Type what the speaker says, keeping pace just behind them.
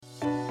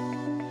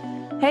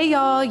Hey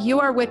y'all, you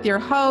are with your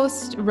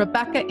host,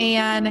 Rebecca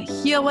Ann,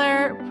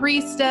 healer,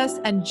 priestess,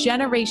 and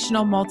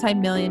generational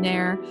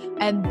multimillionaire.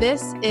 And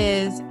this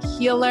is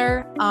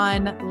Healer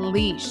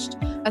Unleashed,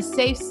 a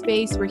safe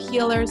space where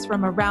healers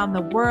from around the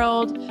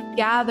world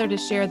gather to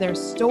share their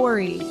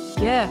story,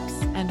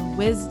 gifts, and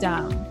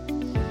wisdom.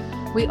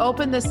 We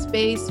open the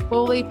space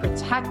fully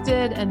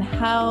protected and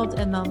held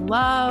in the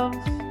love.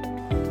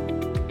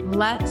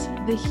 Let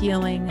the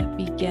healing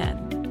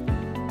begin.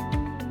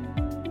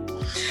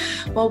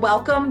 Well,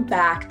 welcome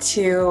back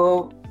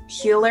to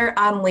Healer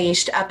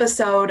Unleashed,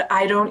 episode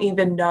I don't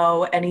even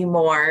know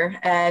anymore.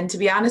 And to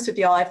be honest with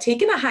y'all, I've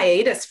taken a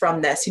hiatus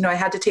from this. I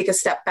had to take a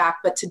step back,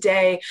 but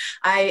today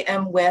I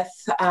am with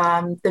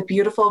the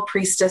beautiful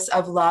priestess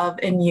of love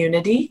and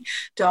unity,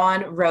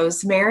 Dawn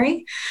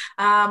Rosemary.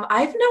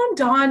 I've known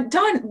Dawn,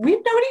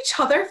 we've known each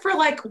other for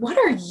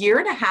a year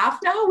and a half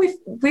now.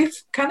 We've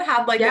kind of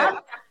had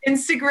a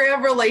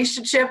Instagram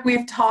relationship.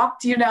 We've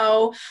talked,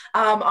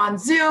 on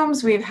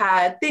Zooms, we've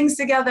had things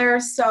together.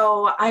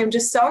 So I'm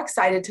just so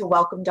excited to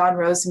welcome Dawn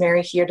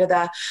Rosemary here to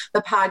the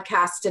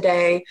podcast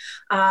today.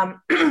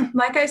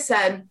 Like I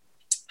said,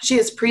 she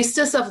is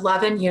priestess of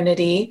love and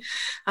unity.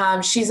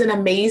 She's an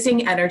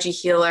amazing energy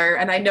healer.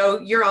 And I know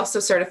you're also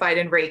certified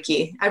in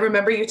Reiki. I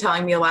remember you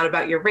telling me a lot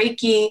about your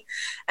Reiki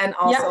and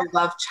also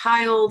Love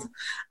Child.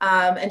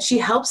 And she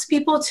helps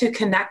people to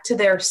connect to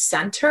their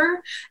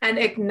center and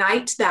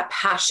ignite that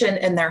passion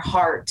in their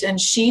heart. And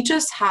she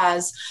just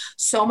has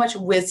so much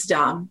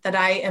wisdom that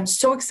I am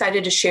so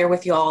excited to share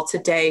with you all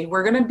today.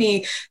 We're going to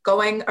be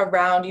going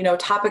around,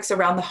 topics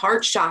around the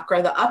heart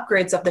chakra, the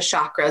upgrades of the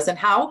chakras, and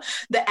how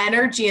the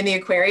energy in the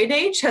Aquarian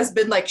age has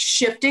been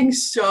shifting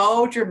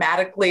so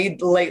dramatically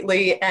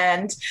lately,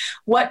 and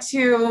what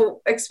to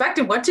expect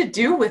and what to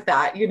do with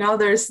that.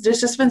 There's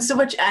just been so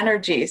much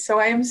energy. So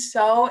I am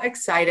so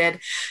excited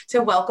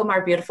to welcome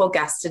our beautiful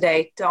guest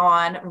today,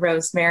 Dawn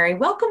Rosemary.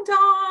 Welcome,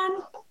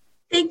 Dawn.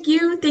 Thank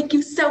you. Thank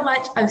you so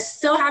much. I'm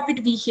so happy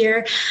to be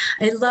here.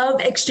 I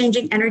love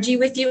exchanging energy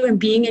with you and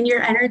being in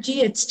your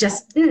energy. It's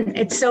just,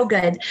 it's so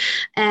good.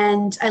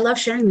 And I love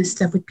sharing this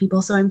stuff with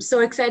people. So I'm so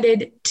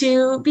excited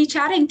to be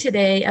chatting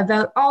today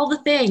about all the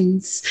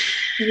things.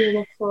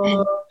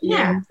 Beautiful,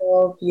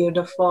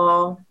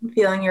 beautiful. I'm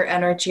feeling your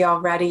energy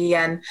already.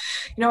 And,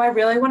 I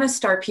really want to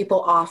start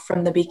people off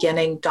from the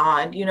beginning,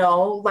 Dawn.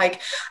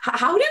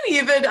 How do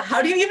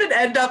you even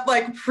end up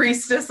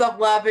priestess of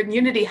love and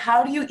unity?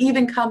 How do you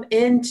even come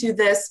into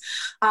this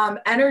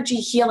energy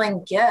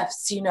healing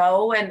gifts,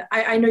 and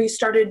I know you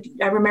started,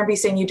 I remember you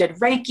saying you did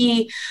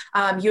Reiki,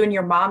 you and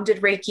your mom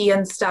did Reiki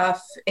and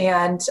stuff.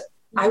 And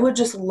I would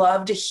just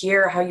love to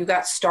hear how you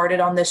got started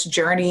on this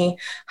journey,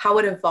 how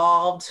it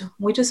evolved.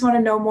 We just want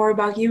to know more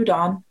about you,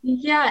 Dawn.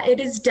 Yeah, it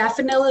has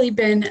definitely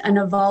been an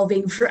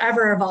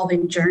forever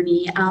evolving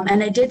journey.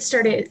 And I did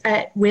start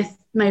it with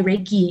my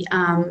Reiki.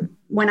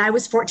 When I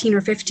was 14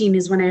 or 15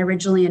 is when I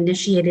originally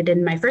initiated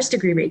in my first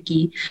degree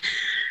Reiki.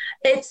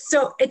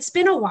 It's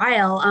been a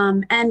while.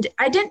 And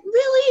I didn't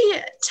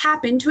really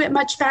tap into it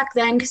much back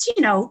then because,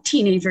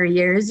 teenager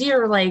years,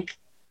 you're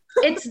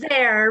it's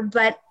there,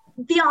 but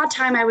the odd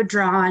time I would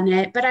draw on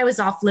it, but I was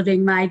off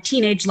living my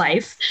teenage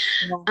life.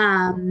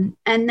 And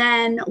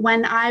then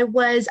when I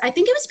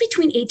think it was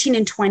between 18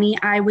 and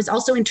 20, I was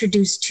also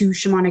introduced to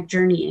shamanic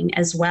journeying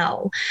as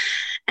well.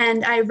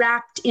 And I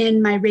wrapped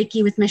in my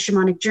Reiki with my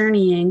shamanic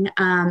journeying.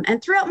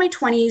 And throughout my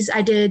 20s,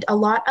 I did a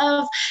lot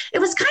of, it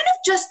was kind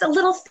of just a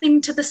little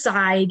thing to the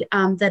side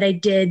that I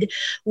did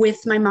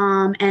with my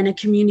mom and a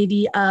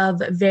community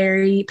of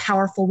very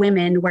powerful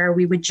women where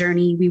we would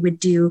journey. We would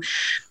do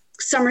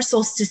summer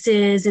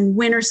solstices and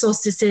winter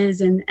solstices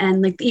and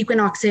the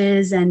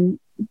equinoxes and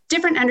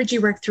different energy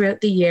work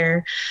throughout the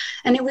year.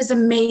 And it was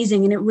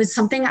amazing. And it was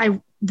something I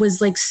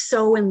was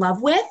so in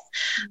love with,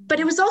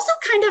 but it was also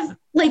kind of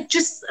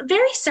just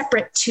very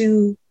separate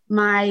to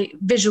my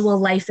visual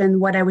life and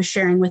what I was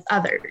sharing with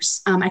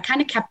others. I kind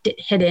of kept it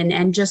hidden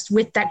and just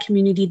with that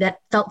community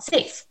that felt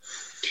safe.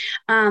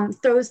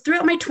 So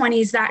throughout my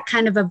 20s, that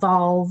kind of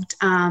evolved.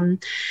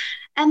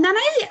 And then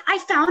I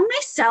found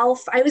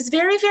myself, I was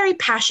very, very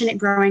passionate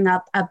growing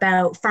up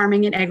about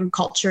farming and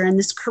agriculture and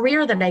this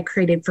career that I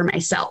created for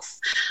myself.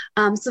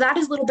 So that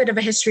is a little bit of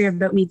a history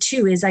about me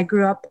too, is I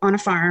grew up on a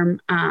farm,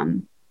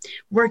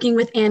 working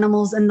with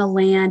animals and the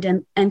land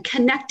and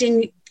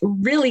connecting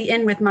really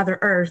in with Mother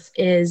Earth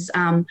is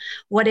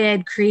what I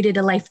had created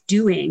a life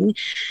doing.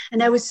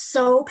 And I was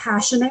so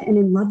passionate and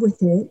in love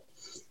with it.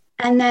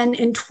 And then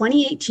in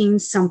 2018,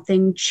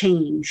 something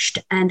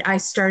changed and I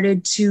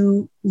started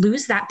to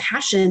lose that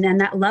passion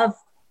and that love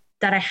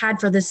that I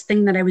had for this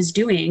thing that I was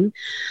doing,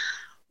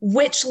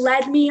 which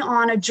led me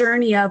on a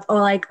journey of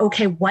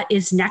okay, what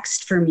is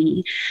next for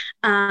me?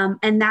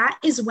 And that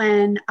is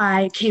when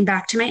I came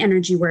back to my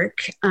energy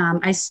work.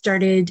 I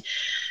started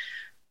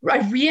I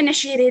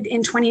reinitiated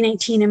in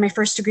 2019 in my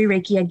first degree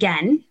Reiki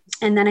again.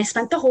 And then I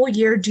spent the whole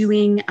year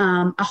doing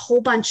a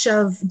whole bunch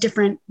of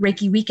different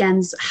Reiki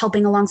weekends,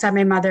 helping alongside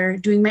my mother,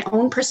 doing my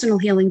own personal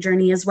healing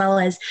journey, as well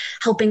as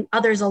helping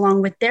others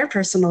along with their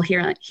personal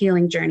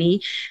healing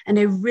journey. And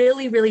I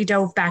really, really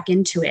dove back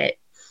into it.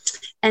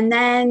 And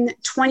then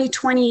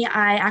 2020,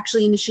 I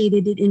actually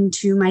initiated it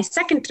into my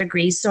second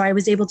degree. So I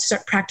was able to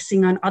start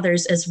practicing on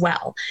others as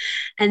well.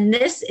 And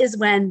this is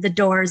when the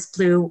doors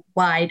blew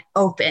wide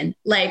open,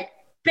 like,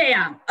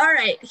 bam. All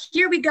right,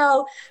 here we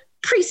go.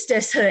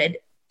 Priestesshood.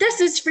 This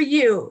is for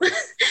you.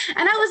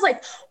 And I was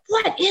like,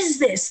 what is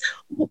this?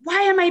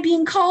 Why am I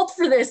being called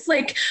for this?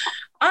 Like,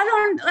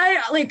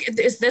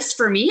 is this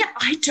for me?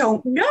 I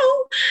don't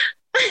know.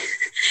 I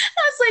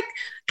was like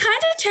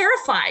kind of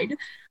terrified.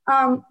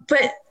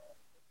 But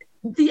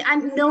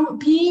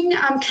being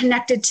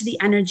connected to the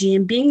energy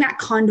and being that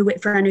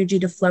conduit for energy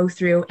to flow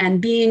through,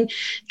 and being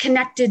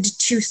connected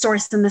to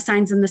source and the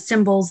signs and the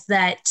symbols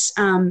that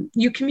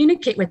you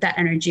communicate with that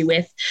energy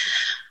with,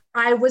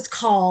 I was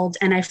called,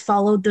 and I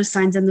followed those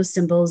signs and those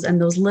symbols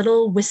and those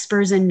little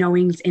whispers and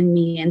knowings in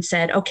me and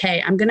said,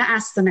 okay, I'm going to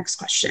ask the next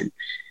question.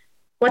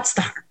 What's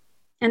the harm?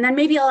 And then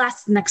maybe I'll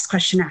ask the next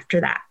question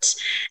after that.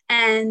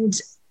 And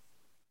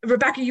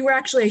Rebecca, you were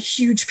actually a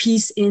huge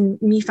piece in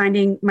me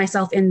finding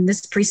myself in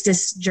this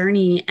priestess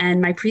journey and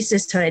my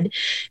priestesshood,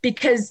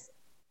 because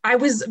I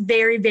was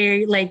very,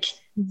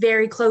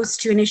 very close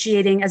to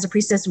initiating as a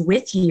priestess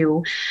with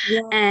you.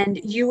 Yeah. And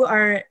you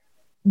are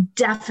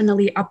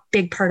definitely a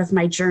big part of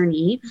my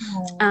journey.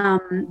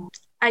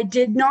 I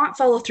did not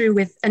follow through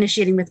with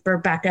initiating with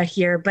Rebecca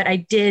here, but I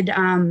did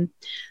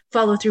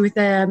follow through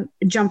with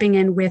jumping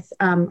in with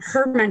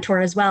her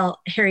mentor as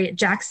well, Harriet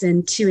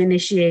Jackson, to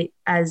initiate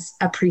as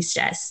a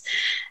priestess.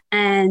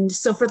 And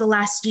so for the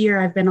last year,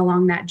 I've been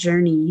along that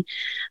journey,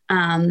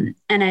 and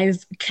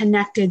I've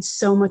connected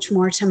so much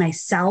more to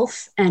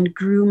myself and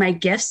grew my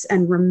gifts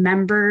and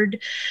remembered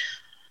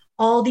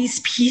all these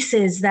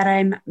pieces that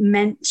I'm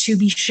meant to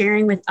be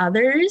sharing with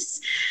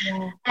others.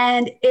 Yeah.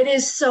 And it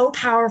is so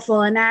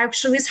powerful. And I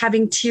actually was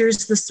having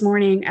tears this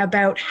morning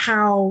about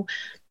how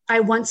I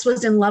once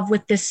was in love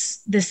with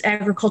this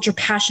agriculture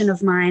passion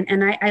of mine.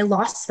 And I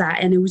lost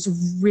that. And it was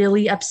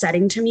really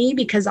upsetting to me,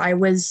 because I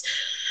was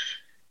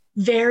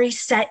very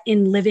set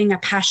in living a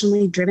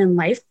passionately driven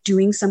life,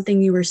 doing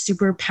something you were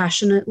super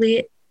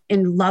passionately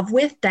in love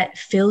with that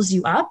fills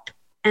you up.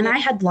 And I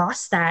had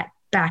lost that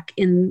back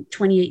in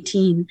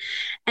 2018.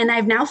 And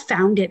I've now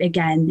found it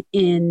again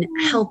in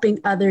helping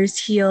others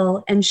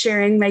heal and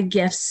sharing my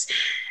gifts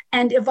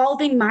and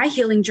evolving my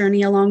healing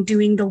journey along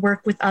doing the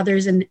work with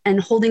others and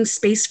holding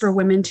space for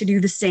women to do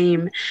the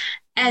same.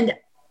 And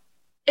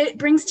it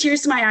brings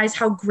tears to my eyes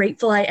how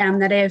grateful I am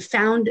that I have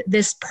found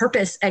this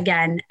purpose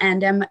again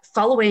and am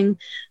following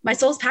my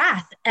soul's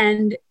path.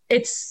 And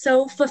it's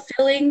so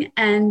fulfilling,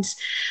 and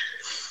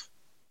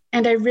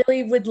I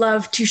really would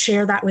love to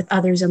share that with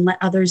others and let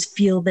others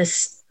feel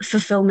this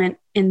fulfillment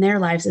in their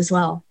lives as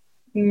well.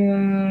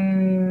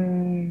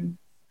 I'm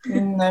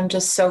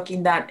just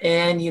soaking that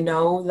in,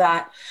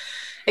 that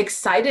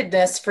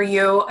excitedness for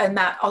you, and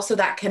that also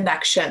that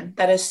connection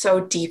that is so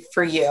deep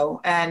for you,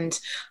 and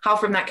how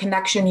from that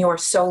connection you are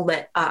so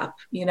lit up,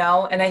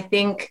 and I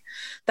think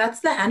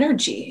that's the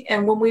energy.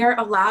 And when we are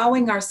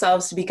allowing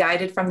ourselves to be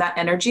guided from that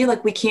energy,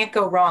 like, we can't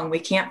go wrong. We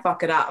can't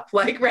fuck it up.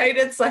 Right.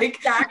 It's like,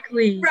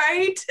 exactly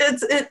right.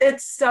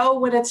 It's so,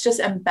 when it's just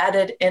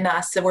embedded in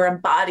us and we're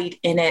embodied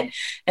in it,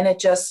 and it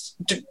just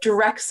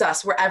directs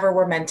us wherever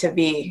we're meant to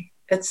be.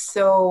 It's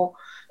so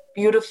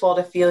beautiful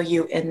to feel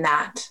you in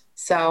that.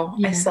 So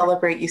yeah. I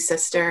celebrate you,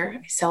 sister.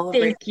 I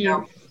celebrate Thank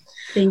you.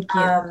 Thank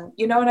you.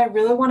 And I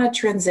really want to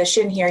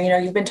transition here.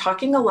 You've been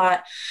talking a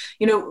lot,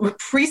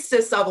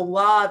 priestess of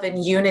love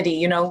and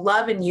unity,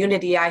 love and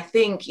unity. I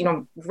think,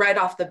 right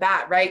off the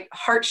bat, right?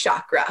 Heart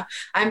chakra.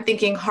 I'm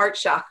thinking heart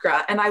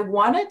chakra. And I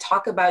want to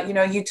talk about,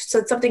 you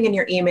said something in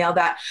your email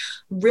that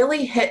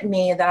really hit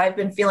me that I've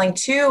been feeling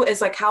too, is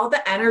like how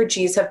the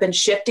energies have been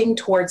shifting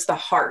towards the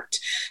heart.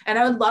 And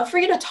I would love for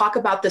you to talk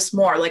about this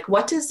more. Like,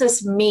 what does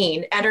this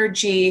mean?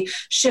 Energy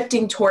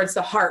shifting towards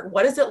the heart.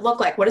 What does it look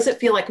like? What does it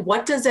feel like?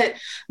 What does it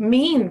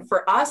mean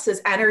for us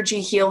as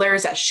energy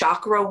healers, as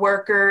chakra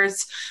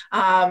workers?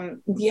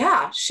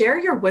 Share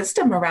your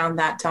wisdom around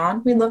that,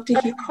 Dawn. We'd love to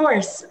hear.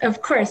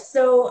 Of course.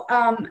 So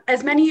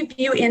as many of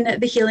you in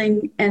the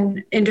healing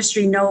and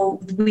industry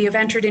know, we have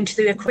entered into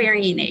the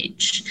Aquarian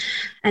age,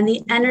 and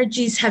the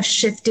energies have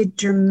shifted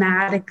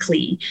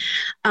dramatically.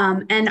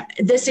 And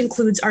this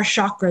includes our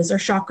chakras. Our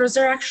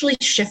chakras are actually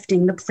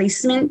shifting. The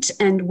placement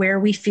and where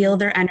we feel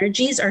their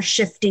energies are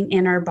shifting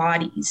in our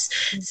bodies.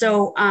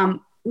 So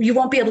you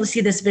won't be able to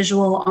see this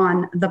visual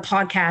on the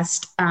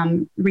podcast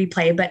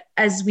replay, but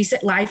as we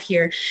sit live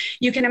here,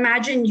 you can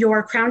imagine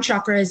your crown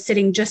chakra is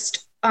sitting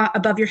just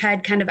above your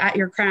head, kind of at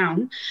your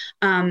crown.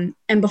 And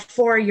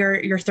before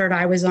your third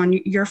eye was on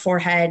your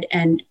forehead,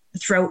 and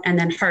throat, and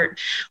then heart.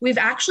 We've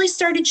actually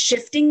started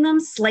shifting them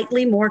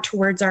slightly more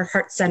towards our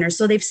heart center.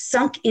 So they've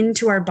sunk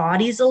into our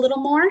bodies a little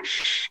more,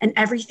 and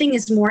everything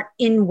is more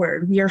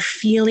inward. We are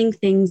feeling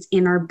things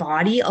in our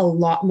body a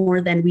lot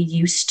more than we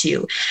used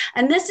to.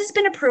 And this has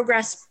been a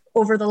progress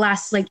over the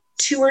last like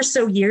 2 or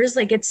so years.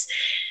 Like it's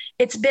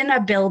been a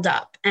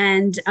buildup.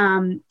 And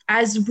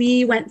as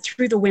we went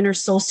through the winter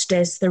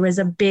solstice, there was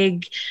a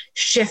big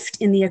shift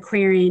in the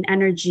Aquarian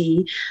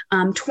energy.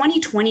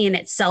 2020 in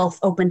itself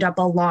opened up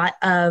a lot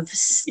of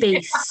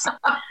space.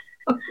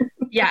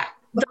 Yeah,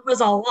 there was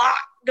a lot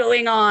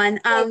going on.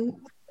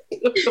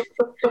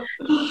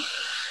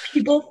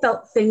 People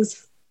felt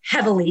things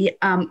heavily.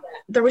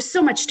 There was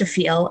so much to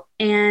feel.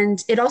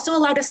 And it also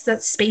allowed us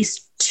that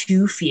space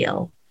to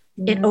feel.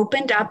 It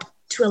opened up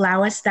to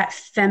allow us that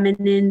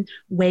feminine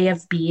way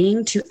of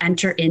being to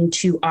enter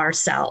into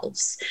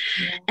ourselves.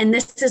 Yeah. And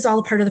this is all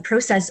a part of the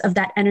process of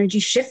that energy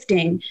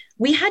shifting.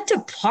 We had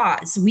to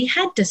pause. We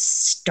had to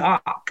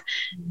stop.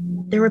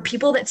 There were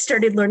people that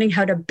started learning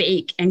how to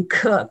bake and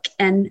cook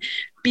and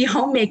be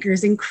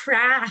homemakers and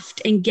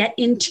craft and get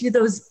into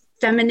those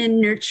feminine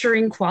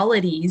nurturing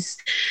qualities.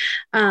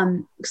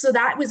 So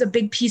that was a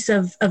big piece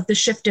of the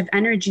shift of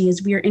energy,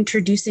 as we are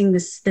introducing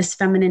this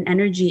feminine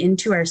energy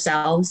into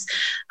ourselves,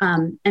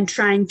 and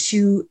trying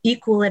to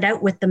equal it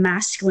out with the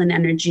masculine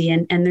energy.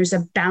 And there's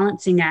a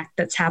balancing act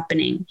that's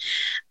happening.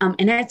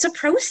 And it's a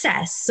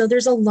process. So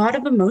there's a lot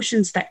of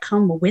emotions that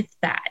come with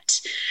that.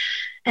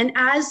 And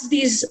as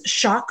these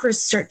chakras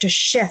start to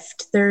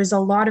shift, there's a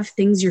lot of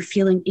things you're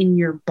feeling in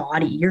your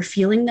body. You're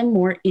feeling them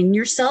more in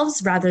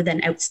yourselves rather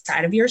than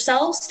outside of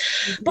yourselves.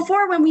 Mm-hmm.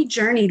 Before, when we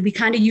journeyed, we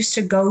kind of used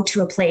to go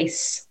to a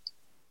place.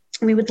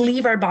 We would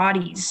leave our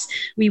bodies.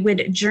 We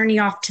would journey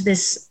off to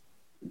this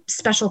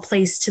special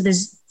place, to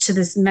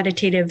this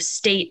meditative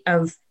state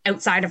of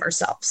outside of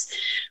ourselves.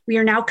 We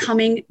are now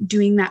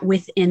doing that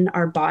within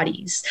our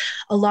bodies.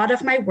 A lot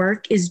of my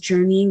work is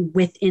journeying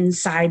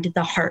inside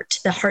the heart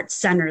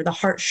center, the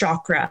heart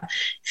chakra,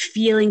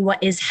 feeling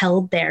what is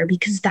held there,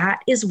 because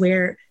that is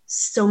where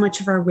so much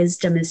of our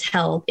wisdom is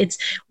held. It's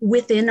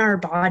within our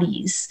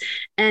bodies,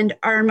 and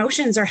our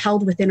emotions are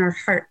held within our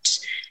heart.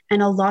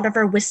 And a lot of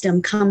our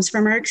wisdom comes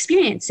from our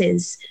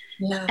experiences.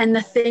 Yeah. And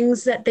the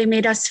things that they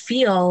made us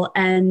feel,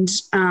 and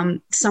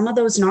some of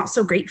those not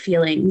so great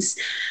feelings.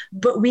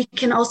 But we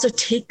can also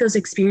take those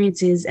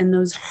experiences and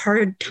those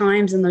hard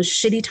times and those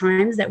shitty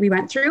times that we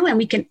went through, and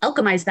we can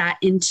alchemize that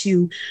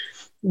into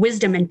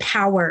wisdom and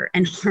power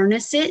and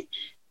harness it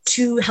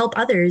to help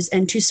others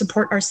and to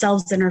support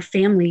ourselves and our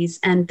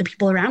families and the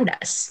people around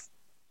us.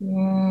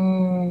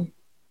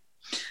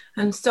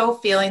 I'm so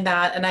feeling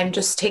that. And I'm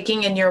just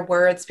taking in your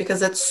words,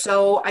 because I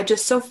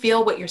just so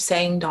feel what you're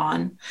saying,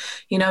 Dawn,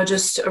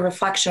 just a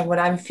reflection of what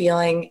I'm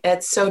feeling.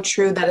 It's so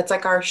true that it's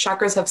like our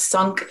chakras have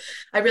sunk.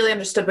 I really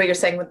understood what you're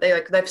saying.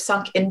 They've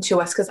sunk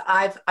into us, because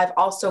I've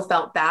also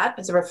felt that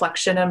as a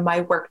reflection in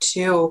my work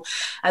too,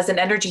 as an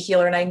energy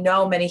healer. And I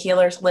know many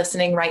healers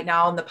listening right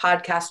now on the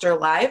podcast or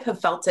live have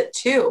felt it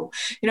too.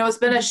 It's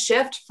been a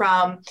shift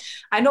from,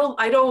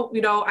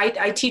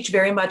 I teach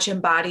very much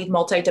embodied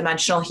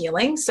multidimensional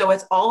healing. So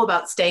it's all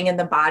about staying in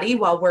the body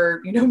while we're,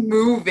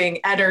 moving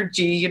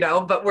energy,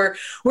 but we're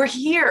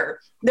here.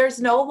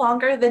 There's no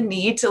longer the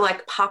need to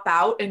like pop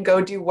out and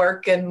go do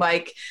work in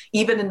like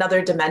even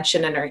another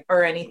dimension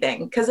or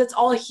anything, because it's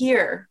all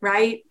here,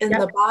 right? In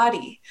the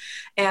body.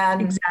 And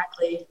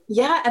exactly.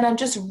 Yeah. And I'm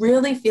just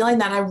really feeling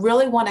that. I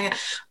really want to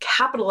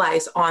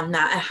capitalize on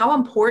that and how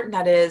important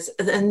that is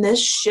in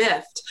this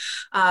shift,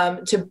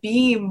 to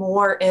be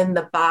more in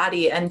the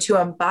body and to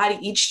embody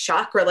each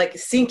chakra, like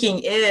sinking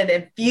in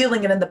and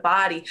feeling it in the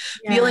body,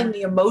 feeling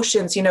the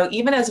emotions,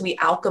 even as we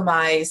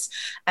alchemize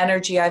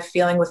energy. I'm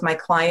feeling with my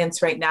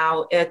clients right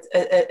now,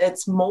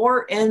 it's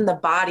more in the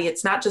body.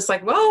 It's not just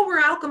like, well,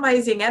 we're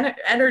alchemizing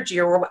energy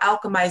or we're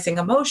alchemizing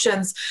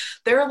emotions.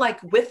 They're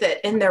like with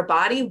it in their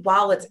body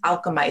while it's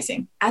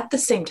alchemizing at the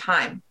same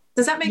time.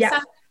 Does that make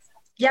sense?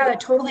 Yeah, that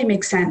totally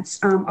makes sense.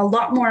 A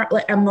lot more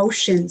like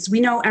emotions. We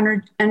know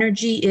emotions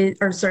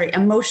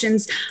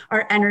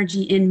are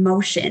energy in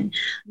motion.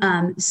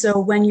 So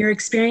when you're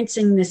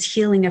experiencing this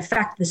healing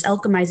effect, this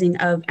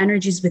alchemizing of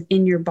energies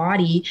within your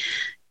body,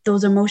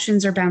 those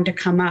emotions are bound to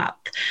come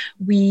up.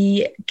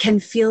 We can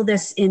feel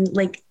this in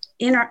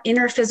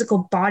our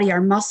physical body,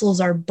 our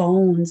muscles, our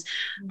bones,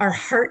 our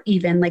heart,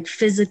 even like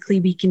physically,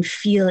 we can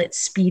feel it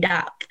speed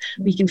up.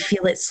 We can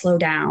feel it slow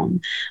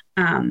down.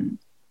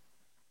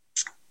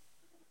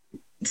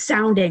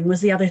 Sounding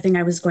was the other thing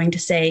I was going to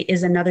say,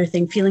 is another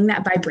thing. Feeling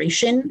that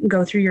vibration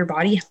go through your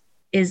body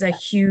is a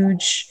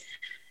huge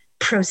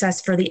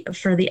process for the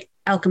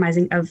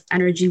alchemizing of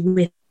energy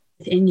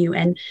within you.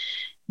 And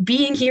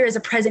being here as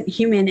a present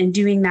human and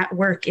doing that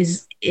work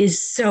is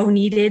so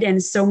needed,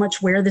 and so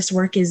much where this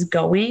work is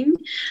going.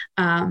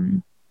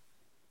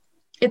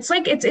 It's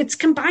like it's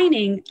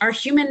combining our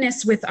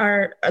humanness with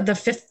the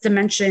fifth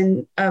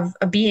dimension of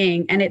a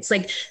being, and it's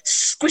like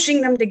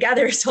squishing them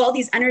together. So all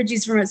these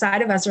energies from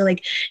outside of us are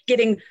like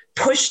getting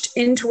pushed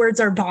in towards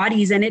our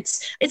bodies, and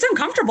it's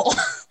uncomfortable.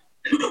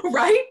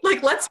 right?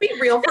 Like, let's be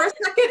real for a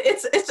second.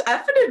 It's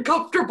effing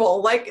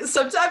uncomfortable. Like,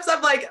 sometimes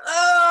I'm like,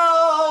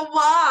 oh,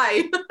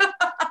 why?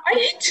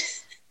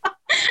 Right?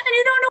 And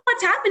you don't know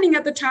what's happening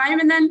at the time.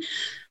 And then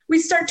we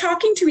start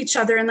talking to each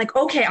other and like,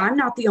 okay, I'm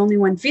not the only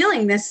one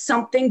feeling this.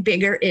 Something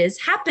bigger is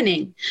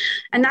happening.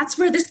 And that's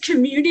where this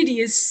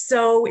community is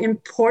so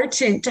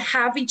important, to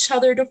have each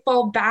other to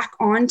fall back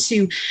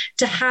onto,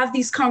 to have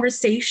these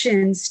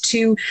conversations,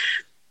 to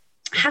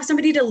have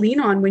somebody to lean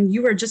on when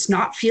you are just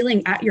not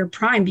feeling at your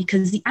prime,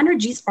 because the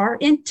energies are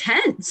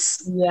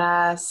intense.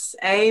 Yes.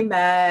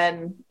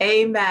 Amen.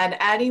 Amen.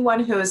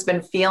 Anyone who has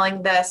been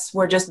feeling this,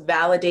 we're just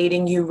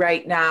validating you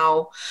right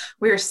now.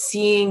 We're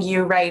seeing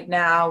you right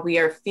now. We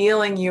are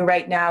feeling you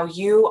right now.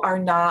 You are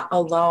not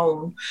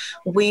alone.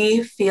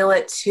 We feel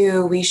it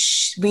too. We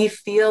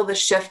feel the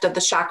shift of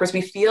the chakras.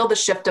 We feel the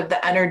shift of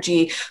the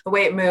energy, the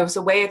way it moves,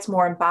 the way it's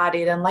more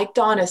embodied. And like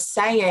Dawn is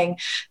saying,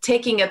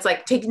 it's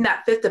like taking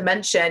that fifth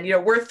dimension,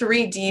 we're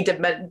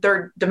 3D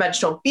third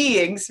dimensional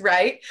beings,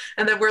 right?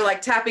 And then we're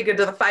like tapping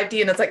into the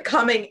 5D, and it's like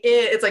coming in.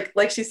 It's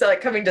like she said,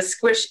 like coming to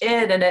squish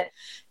in, and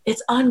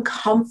it's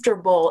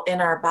uncomfortable in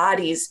our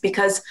bodies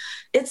because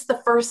it's the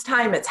first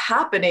time it's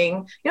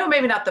happening.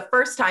 Maybe not the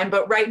first time,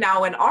 but right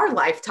now in our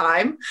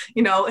lifetime,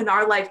 in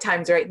our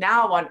lifetimes right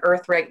now on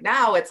Earth right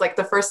now, it's like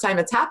the first time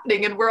it's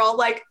happening, and we're all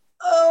like,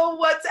 oh,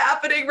 what's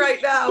happening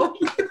right now?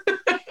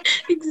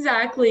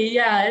 Exactly.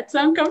 Yeah, it's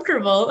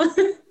uncomfortable.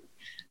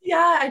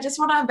 Yeah, I just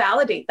want to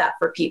validate that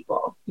for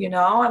people, and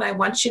I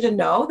want you to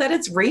know that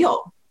it's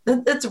real.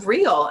 It's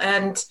real.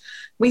 And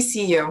we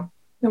see you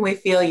and we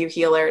feel you,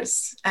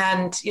 healers.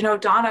 And,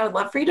 Dawn, I would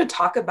love for you to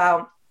talk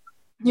about,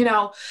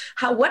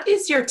 what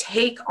is your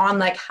take on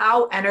like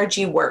how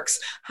energy works,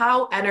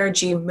 how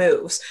energy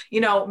moves,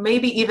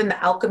 maybe even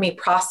the alchemy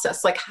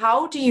process. Like,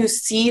 how do you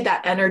see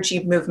that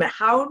energy movement?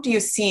 How do you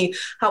see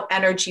how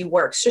energy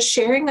works? Just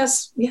sharing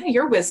us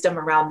your wisdom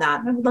around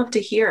that. I would love to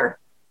hear.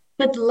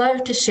 I'd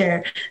love to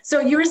share.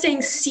 So you were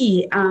saying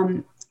see,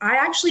 I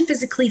actually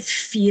physically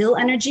feel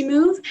energy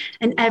move,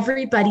 and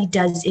everybody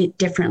does it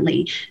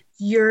differently.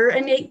 Your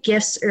innate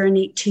gifts are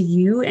innate to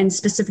you and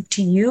specific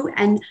to you,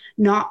 and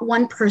not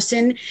one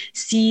person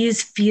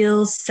sees,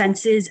 feels,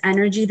 senses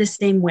energy the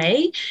same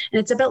way. And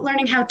it's about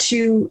learning how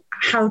to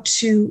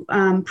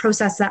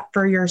process that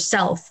for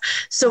yourself.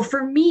 So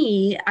for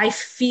me, I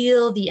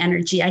feel the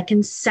energy. I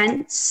can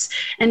sense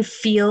and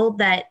feel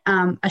that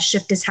a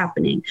shift is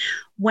happening.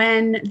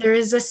 When there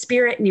is a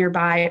spirit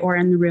nearby or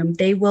in the room,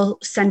 they will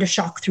send a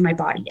shock through my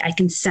body. I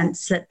can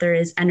sense that there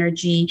is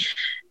energy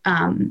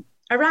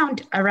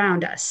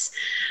around us.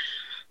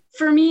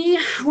 For me,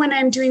 when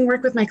I'm doing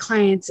work with my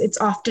clients, it's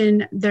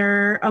often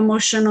their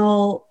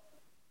emotional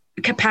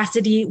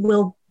capacity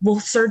will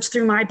surge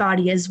through my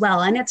body as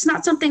well. And it's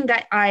not something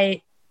that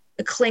I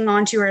cling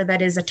onto or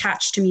that is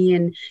attached to me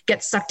and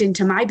gets sucked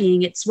into my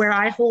being. It's where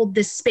I hold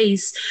this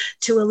space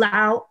to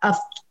allow a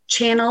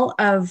channel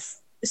of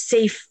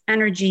safe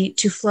energy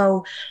to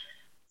flow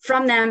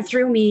from them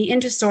through me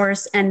into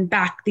source and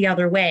back the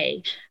other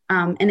way.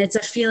 And it's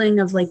a feeling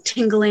of like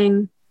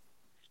tingling,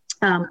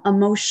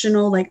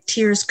 emotional, like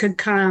tears could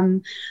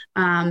come.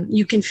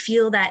 You can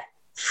feel that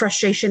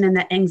frustration and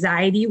that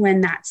anxiety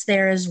when that's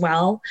there as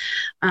well.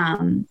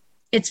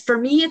 It's for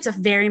me, it's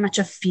very much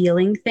a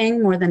feeling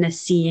thing more than a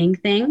seeing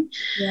thing.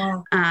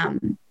 Yeah.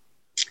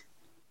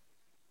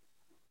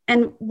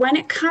 And when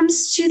it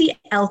comes to the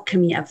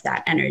alchemy of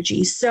that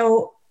energy,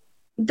 so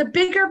the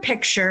bigger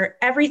picture,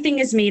 everything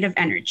is made of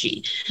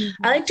energy.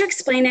 Mm-hmm. I like to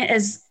explain it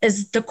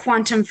as the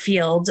quantum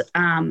field.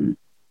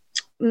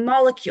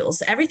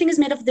 Molecules. Everything is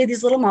made of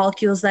these little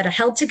molecules that are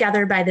held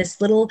together by this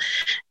little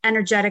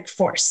energetic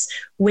force,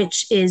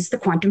 which is the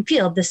quantum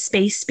field, the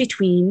space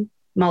between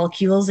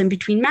molecules and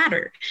between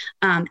matter.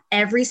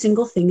 Every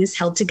single thing is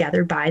held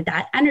together by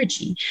that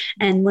energy.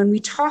 And when we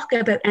talk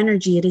about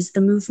energy, it is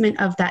the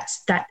movement of that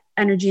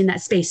energy in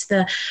that space,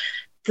 the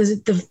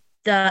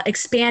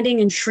expanding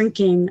and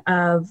shrinking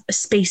of a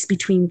space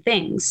between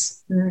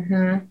things.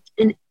 Mm-hmm.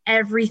 And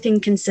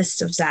everything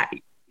consists of that.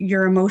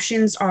 Your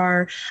emotions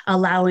are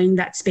allowing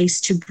that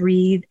space to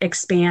breathe,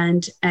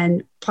 expand,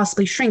 and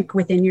possibly shrink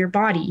within your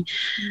body.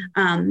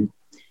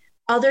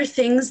 Other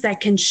things that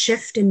can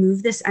shift and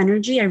move this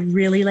energy, I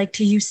really like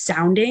to use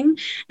sounding,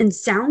 and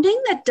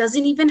sounding that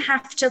doesn't even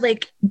have to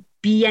like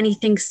be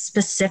anything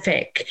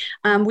specific.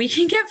 We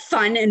can get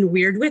fun and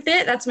weird with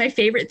it. That's my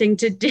favorite thing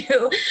to do.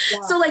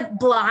 Yeah. So like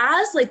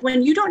blahs, like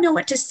when you don't know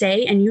what to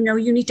say and you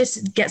need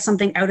to get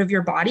something out of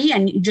your body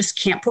and you just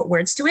can't put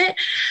words to it,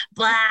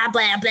 blah,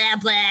 blah, blah,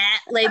 blah,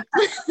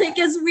 like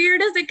as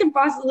weird as it can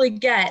possibly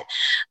get.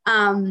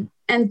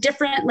 And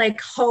different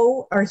like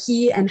ho or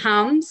he and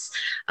hums,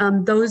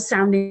 those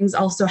soundings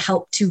also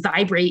help to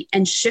vibrate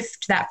and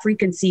shift that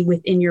frequency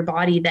within your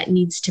body that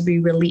needs to be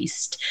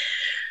released.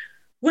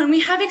 When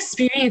we have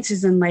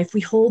experiences in life,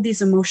 we hold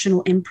these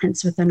emotional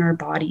imprints within our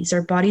bodies.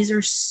 Our bodies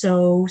are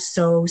so,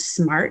 so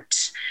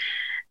smart.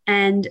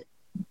 And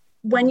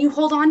when you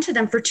hold on to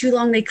them for too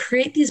long, they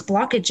create these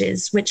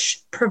blockages,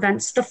 which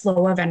prevents the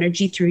flow of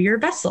energy through your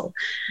vessel.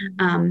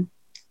 Mm-hmm.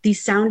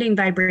 these sounding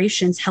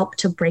vibrations help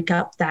to break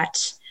up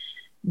that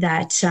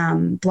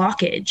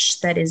blockage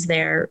that is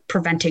there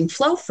preventing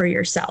flow for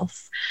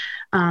yourself.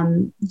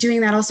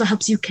 Doing that also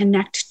helps you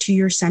connect to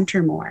your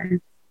center more.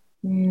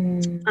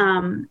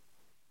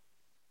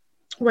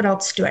 What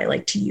else do I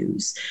like to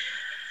use?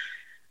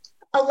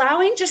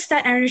 Allowing just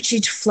that energy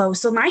to flow.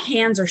 So my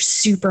hands are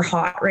super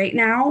hot right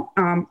now.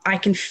 I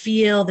can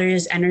feel there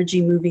is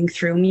energy moving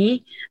through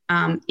me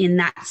in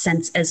that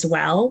sense as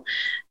well.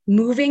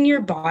 Moving your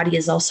body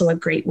is also a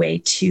great way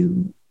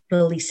to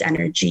release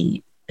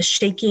energy.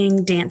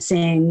 Shaking,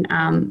 dancing.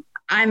 I'm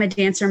a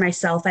dancer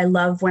myself. I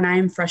love when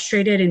I'm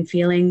frustrated and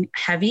feeling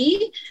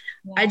heavy.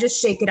 I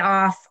just shake it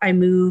off. I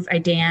move, I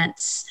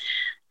dance.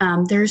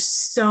 There's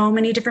so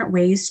many different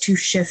ways to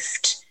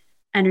shift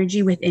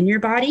energy within your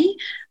body.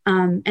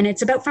 And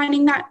it's about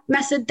finding that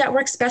method that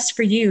works best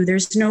for you.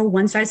 There's no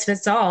one size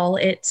fits all.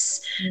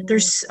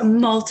 There's a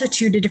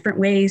multitude of different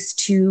ways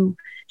to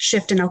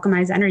shift and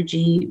alchemize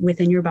energy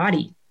within your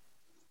body.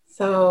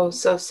 So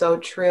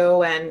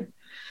true. And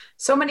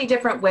so many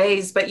different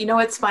ways, but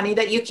it's funny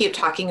that you keep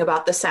talking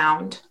about the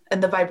sound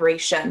and the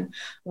vibration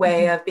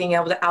way of being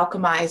able to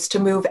alchemize, to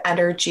move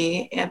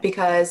energy. And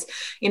because,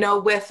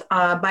 with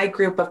my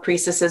group of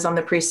priestesses on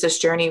the priestess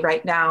journey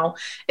right now,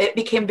 it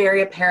became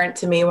very apparent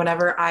to me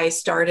whenever I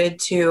started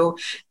to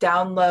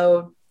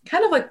download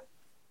kind of like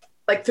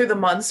through the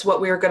months what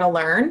we were going to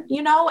learn,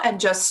 and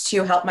just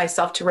to help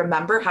myself to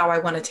remember how I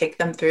want to take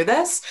them through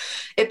this.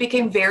 It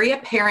became very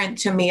apparent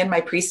to me and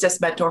my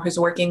priestess mentor who's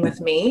working with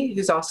me,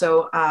 who's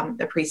also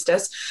a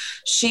priestess.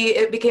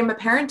 It became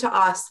apparent to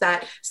us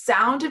that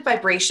sound and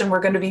vibration were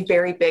going to be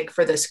very big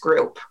for this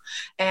group.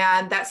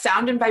 And that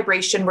sound and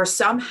vibration were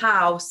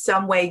somehow,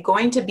 some way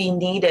going to be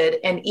needed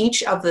in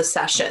each of the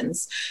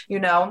sessions,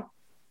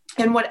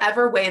 in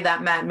whatever way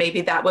that meant.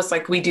 Maybe that was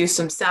like, we do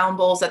some sound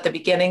bowls at the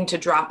beginning to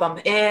drop them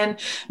in.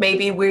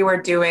 Maybe we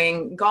were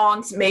doing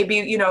gongs,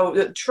 maybe,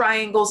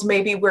 triangles.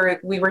 Maybe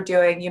we were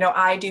doing,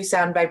 I do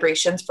sound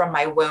vibrations from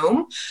my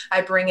womb.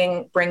 I bring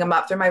them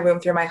up through my womb,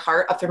 through my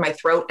heart, up through my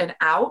throat and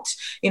out,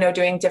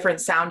 doing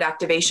different sound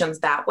activations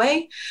that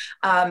way.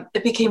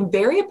 It became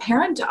very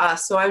apparent to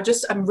us. So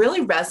I'm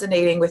really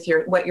resonating with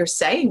what you're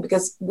saying,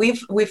 because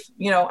we've,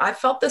 I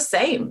felt the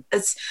same.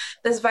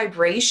 This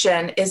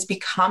vibration is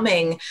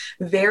becoming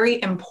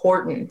very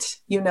important,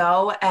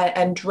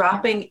 and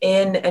dropping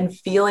in and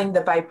feeling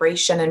the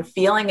vibration and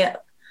feeling it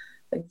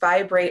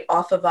vibrate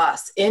off of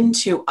us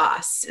into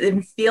us,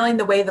 and feeling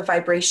the way the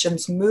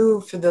vibrations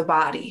move through the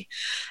body.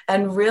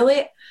 And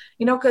really,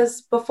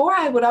 because before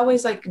I would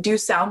always do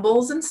sound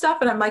bowls and stuff,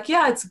 and I'm like,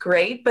 yeah, it's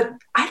great, but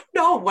I don't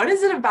know, what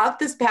is it about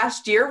this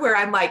past year where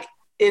I'm like,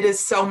 it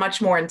is so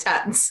much more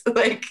intense.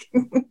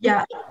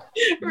 Yeah,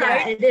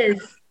 right? Yeah, it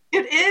is.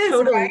 It is,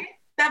 totally. Right?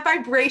 That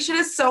vibration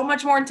is so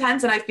much more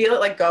intense, and I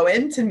feel it go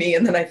into me,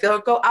 and then I feel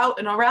it go out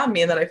and around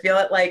me, and then I feel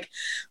it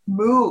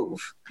move,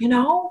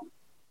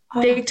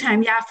 Big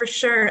time. Yeah, for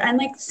sure. And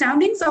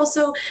sounding's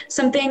also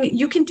something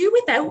you can do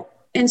without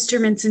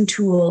instruments and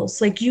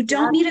tools. You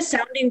don't need a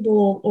sounding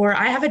bowl, or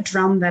I have a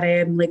drum that I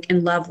am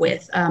in love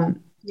with, a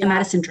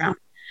medicine drum,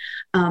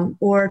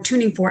 or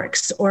tuning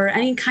forks, or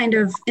any kind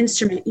of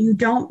instrument. You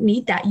don't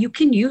need that. You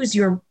can use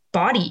your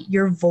body,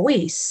 your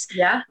voice.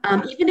 Yeah.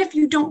 Even if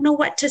you don't know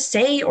what to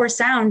say or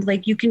sound,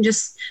 you can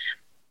just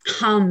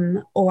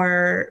hum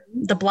or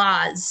the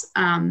blahs.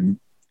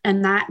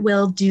 And that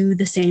will do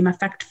the same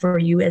effect for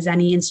you as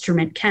any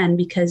instrument can,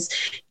 because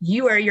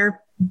you are your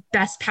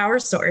best power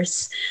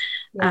source.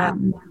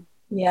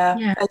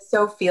 Yeah, I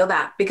so feel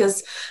that,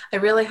 because I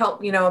really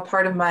help, a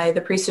part of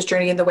the priestess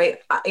journey, and the way,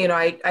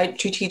 I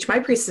teach my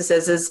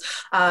priestesses is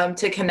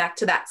to connect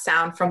to that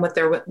sound from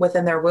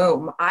within their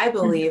womb. I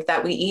believe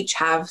that we each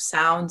have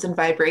sounds and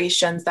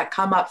vibrations that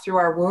come up through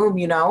our womb,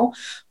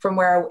 from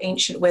where our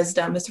ancient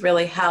wisdom is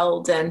really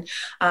held, and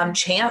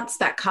chants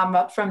that come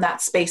up from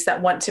that space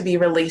that want to be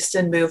released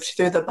and moved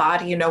through the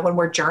body. When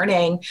we're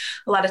journeying,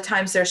 a lot of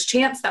times there's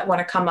chants that want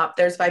to come up.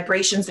 There's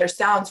vibrations, there's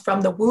sounds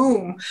from the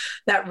womb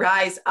that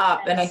rise up.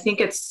 And I think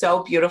it's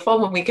so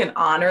beautiful when we can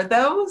honor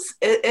those.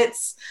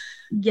 It's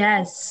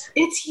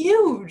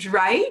huge,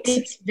 right?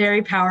 It's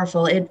very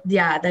powerful.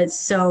 That's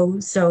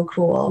so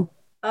cool.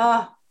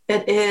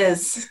 It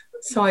is.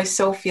 So I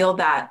so feel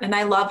that. And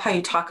I love how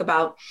you talk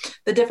about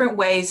the different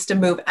ways to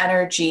move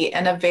energy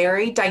in a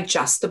very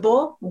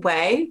digestible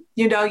way.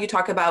 You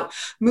talk about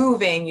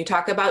moving, you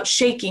talk about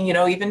shaking,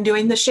 even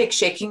doing the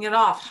shaking it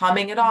off,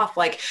 humming it off,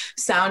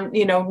 sound,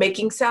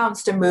 making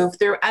sounds to move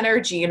through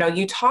energy.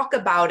 You talk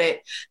about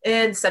it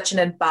in such an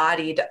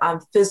embodied,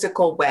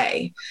 physical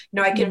way.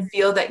 I can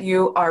feel that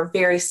you are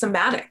very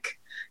somatic.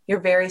 You're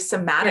very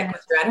somatic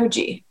with your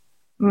energy.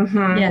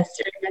 Mm-hmm. Yes,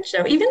 very much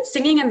so. Even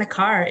singing in the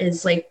car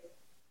is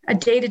a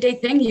day-to-day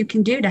thing you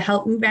can do to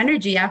help move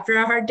energy after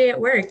a hard day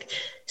at work.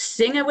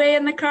 Sing away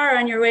in the car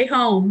on your way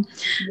home.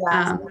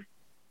 Yes.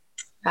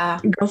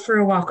 Go for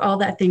a walk, all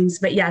that things.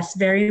 But yes,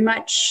 very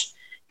much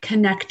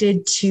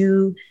connected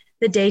to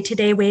the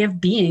day-to-day way of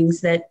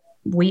beings that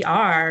we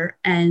are,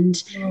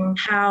 and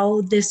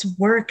how this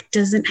work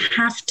doesn't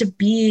have to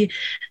be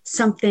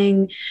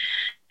something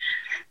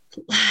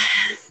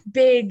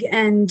big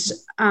and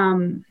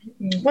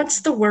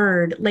what's the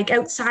word, like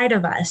outside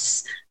of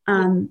us.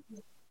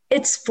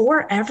 It's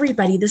for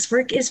everybody. This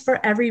work is for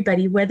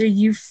everybody, whether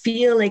you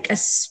feel like a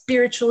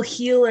spiritual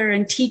healer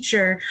and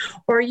teacher,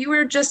 or you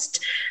are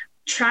just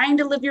trying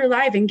to live your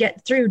life and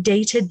get through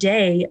day to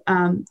day.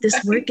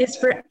 This work is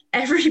for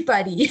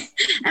everybody.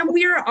 And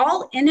we are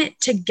all in it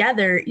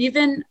together.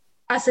 Even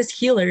us as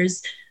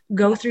healers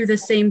go through the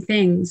same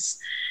things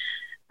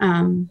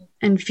and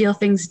feel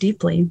things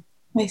deeply.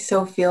 I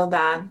so feel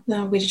that.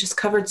 No, we just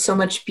covered so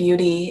much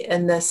beauty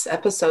in this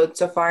episode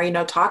so far,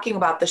 talking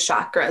about the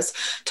chakras,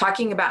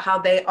 talking about how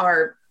they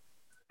are,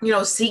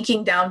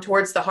 sinking down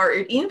towards the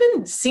heart,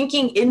 even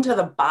sinking into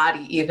the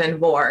body even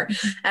more,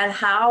 and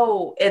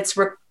how it's,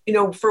 for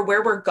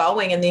where we're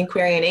going in the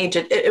Aquarian age,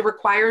 it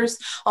requires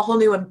a whole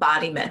new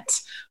embodiment,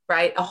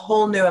 right? A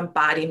whole new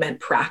embodiment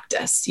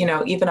practice,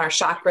 even our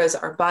chakras,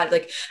 our body,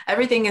 like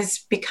everything is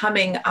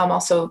becoming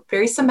also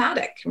very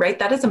somatic, right?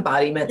 That is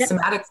embodiment, yep.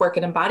 Somatic work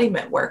and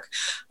embodiment work,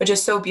 which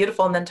is so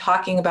beautiful. And then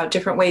talking about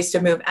different ways to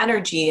move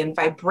energy and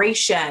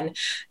vibration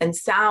and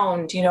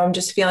sound, I'm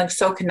just feeling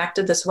so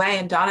connected this way.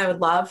 And Dawn, I would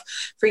love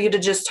for you to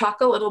just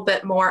talk a little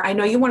bit more. I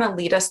know you want to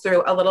lead us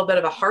through a little bit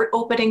of a heart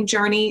opening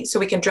journey, so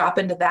we can drop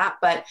into that,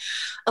 but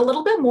a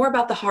little bit more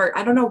about the heart.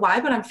 I don't know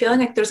why, but I'm feeling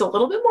like there's a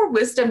little bit more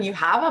wisdom you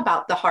have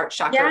about the heart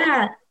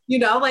chakra.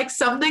 Yeah. Like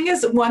something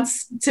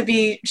wants to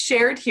be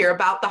shared here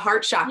about the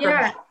heart chakra.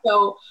 Yeah.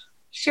 So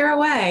share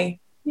away.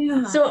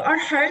 Yeah. So our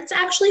hearts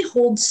actually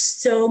hold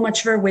so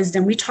much of our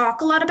wisdom. We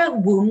talk a lot about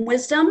womb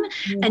wisdom.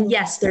 And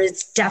yes,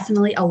 there's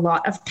definitely a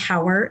lot of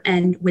power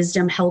and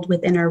wisdom held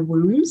within our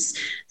wombs.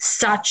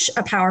 Such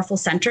a powerful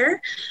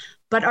center.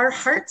 But our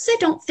hearts, I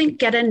don't think,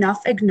 get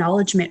enough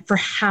acknowledgement for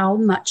how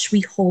much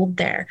we hold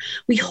there.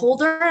 We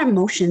hold our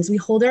emotions, we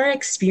hold our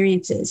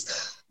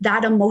experiences.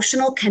 That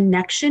emotional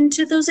connection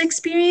to those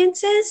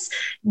experiences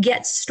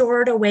gets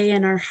stored away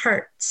in our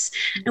hearts.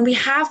 And we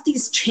have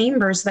these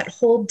chambers that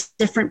hold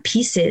different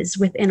pieces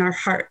within our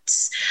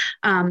hearts.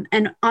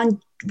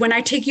 When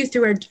I take you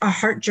through a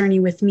heart journey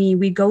with me,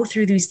 we go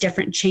through these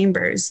different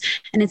chambers,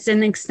 and it's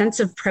an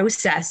extensive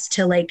process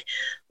to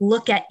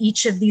look at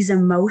each of these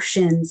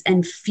emotions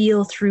and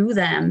feel through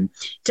them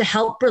to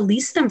help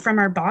release them from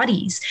our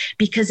bodies,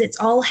 because it's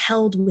all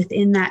held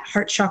within that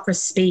heart chakra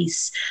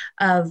space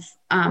of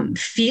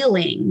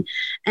feeling.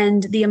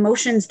 And the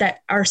emotions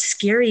that are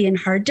scary and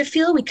hard to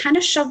feel, we kind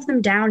of shove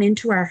them down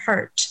into our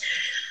heart.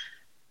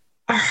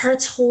 Our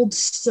hearts hold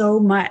so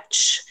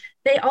much.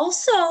 They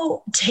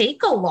also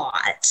take a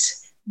lot.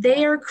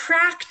 They are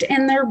cracked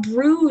and they're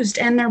bruised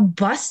and they're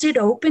busted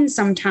open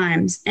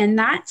sometimes. And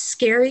that's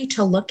scary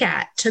to look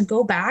at, to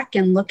go back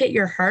and look at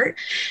your heart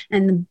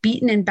and the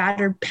beaten and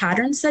battered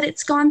patterns that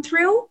it's gone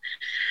through.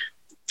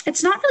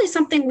 It's not really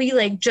something we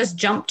just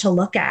jump to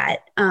look at.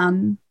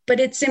 But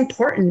it's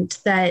important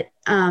that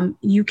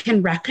you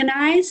can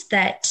recognize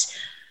that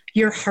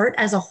your heart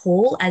as a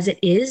whole, as it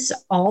is,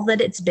 all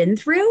that it's been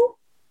through,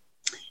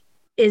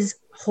 is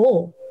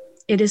whole.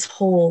 It is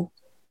whole,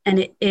 and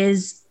it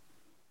is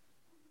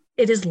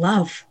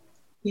love.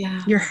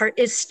 Yeah. Your heart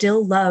is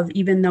still love,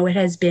 even though it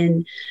has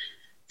been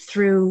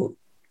through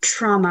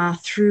trauma,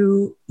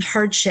 through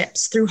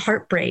hardships, through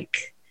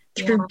heartbreak,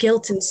 through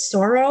guilt and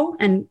sorrow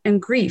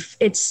and grief.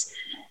 It's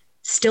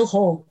still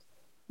whole.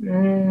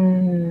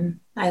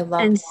 I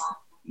love that.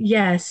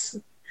 Yes,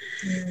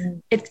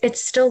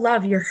 it's still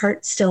love. Your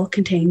heart still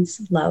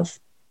contains love.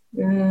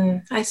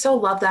 I so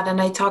love that.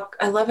 And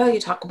I love how you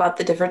talk about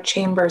the different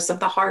chambers of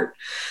the heart,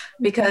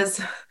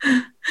 because,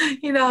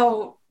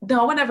 no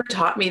one ever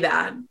taught me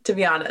that, to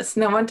be honest.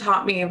 No one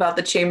taught me about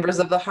the chambers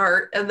of the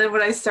heart. And then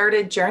when I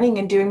started journeying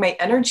and doing my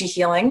energy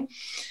healing,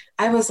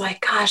 I was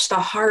like, gosh, the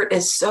heart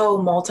is so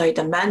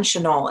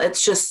multidimensional.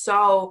 It's just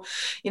so,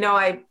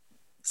 I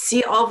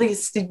see all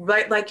these,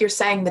 right, like you're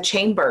saying, the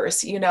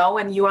chambers,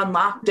 and you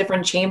unlock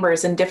different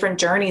chambers, and different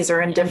journeys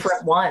are in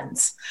different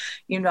ones,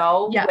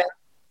 Yeah.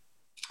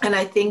 And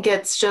I think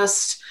it's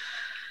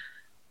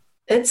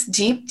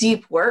deep,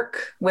 deep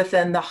work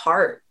within the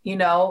heart,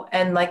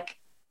 and like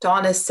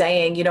Dawn is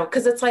saying,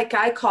 because it's like,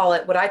 I call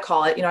it, I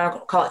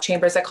don't call it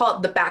chambers. I call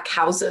it the back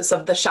houses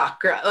of the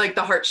chakra, like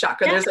the heart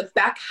chakra. Yeah. There's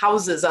back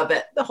houses of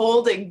it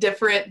holding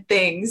different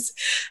things.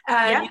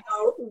 And,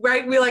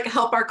 right. We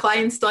help our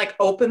clients to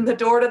open the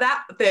door to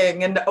that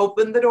thing and to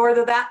open the door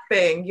to that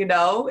thing,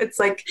 it's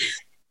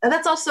and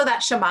that's also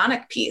that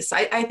shamanic piece.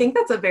 I think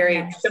that's a very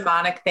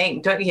shamanic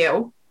thing. Don't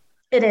you?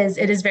 It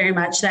is very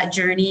much that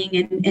journeying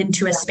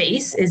into a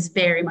space is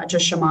very much a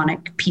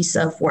shamanic piece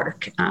of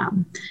work.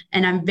 And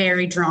I'm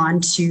very drawn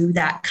to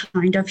that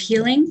kind of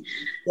healing.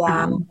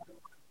 Yeah.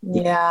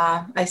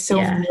 Yeah, I so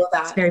feel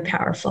that. It's very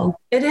powerful.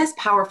 It is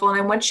powerful.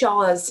 And I want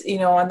y'all, as you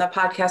know, on the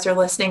podcast or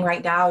listening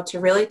right now,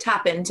 to really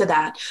tap into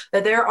that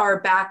there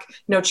are back,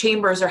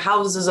 chambers or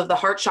houses of the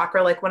heart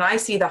chakra. Like when I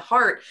see the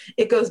heart,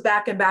 it goes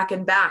back and back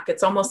and back.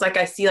 It's almost like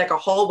I see like a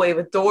hallway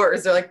with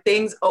doors or like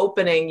things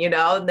opening,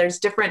 and there's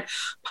different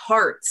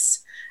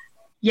parts.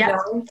 Yeah.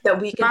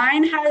 That we can.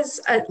 Mine has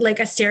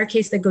a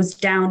staircase that goes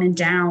down and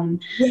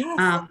down.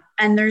 Yes.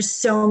 And there's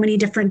so many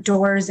different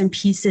doors and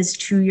pieces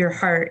to your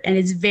heart, and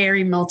it's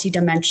very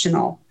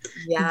multidimensional.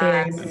 Yeah.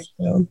 Very much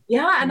so.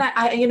 Yeah. And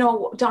I,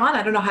 Dawn,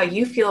 I don't know how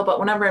you feel, but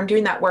whenever I'm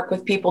doing that work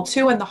with people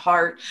too in the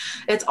heart,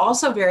 it's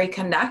also very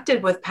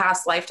connected with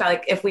past lifetime.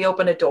 Like if we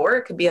open a door,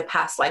 it could be a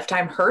past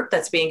lifetime hurt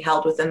that's being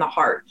held within the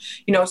heart,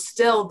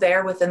 still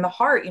there within the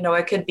heart.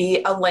 It could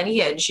be a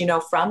lineage,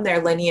 from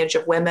their lineage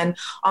of women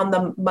on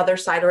the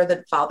mother's side or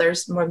the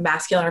father's more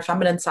masculine or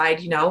feminine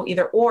side,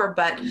 either or,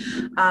 but,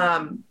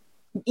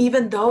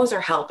 even those are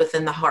held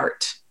within the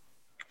heart.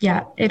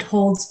 Yeah, it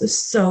holds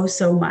so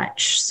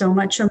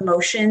much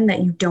emotion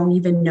that you don't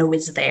even know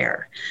is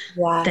there.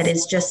 Yes. That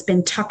has just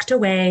been tucked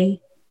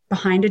away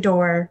behind a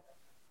door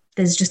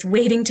that's just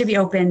waiting to be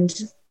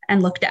opened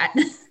and looked at.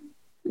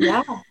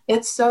 Yeah,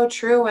 it's so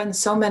true. And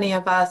so many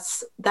of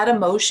us, that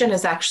emotion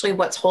is actually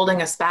what's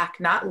holding us back.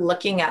 Not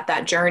looking at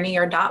that journey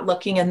or not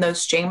looking in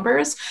those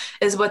chambers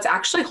is what's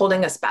actually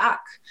holding us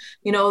back.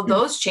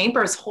 Those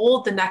chambers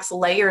hold the next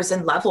layers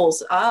and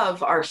levels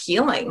of our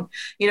healing,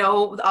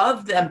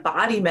 of the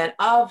embodiment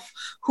of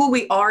who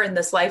we are in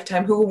this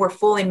lifetime, who we're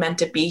fully meant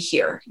to be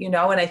here, and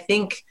I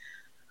think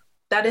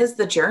that is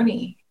the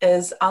journey,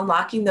 is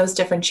unlocking those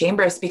different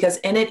chambers, because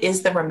in it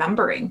is the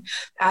remembering.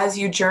 As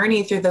you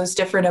journey through those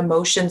different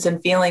emotions and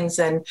feelings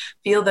and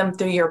feel them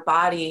through your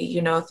body,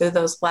 through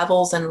those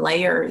levels and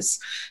layers,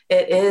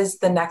 it is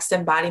the next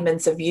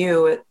embodiments of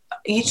you.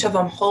 Each of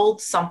them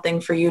holds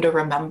something for you to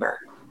remember.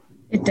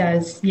 It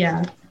does.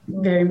 Yeah,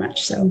 very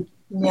much so.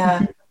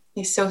 Yeah.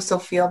 I so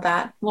feel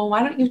that. Well,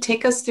 why don't you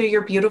take us through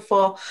your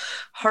beautiful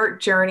heart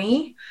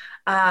journey?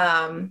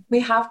 We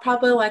have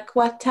probably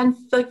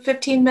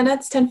 15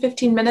 minutes.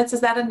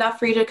 Is that enough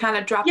for you to kind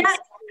of drop?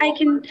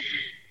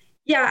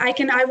 Yeah,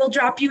 I will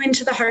drop you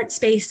into the heart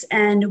space,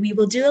 and we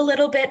will do a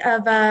little bit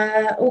of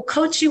we'll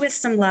coach you with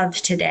some love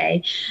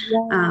today.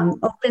 Yeah.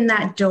 Open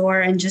that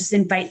door and just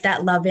invite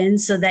that love in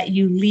so that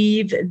you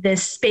leave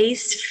this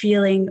space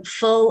feeling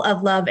full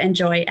of love and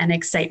joy and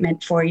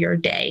excitement for your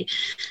day.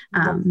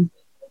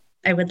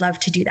 I would love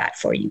to do that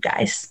for you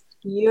guys.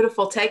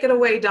 Beautiful. Take it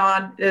away,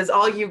 Dawn. It is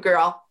all you,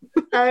 girl.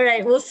 All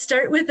right. We'll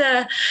start with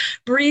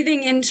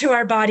breathing into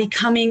our body,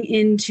 coming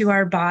into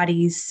our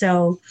bodies.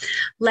 So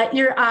let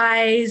your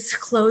eyes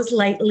close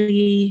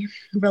lightly,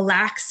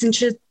 relax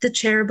into the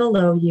chair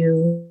below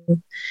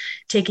you,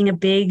 taking a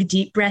big,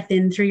 deep breath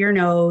in through your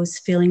nose,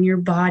 filling your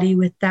body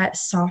with that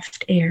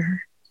soft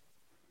air,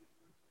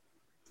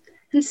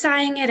 and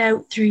sighing it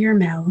out through your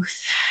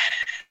mouth.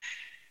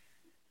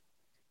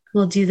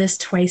 We'll do this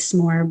twice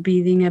more,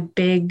 breathing a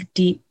big,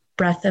 deep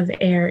breath of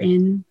air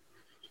in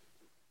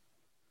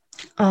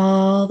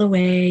all the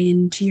way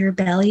into your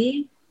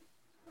belly,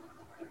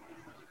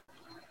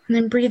 and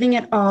then breathing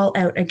it all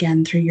out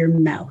again through your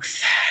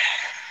mouth.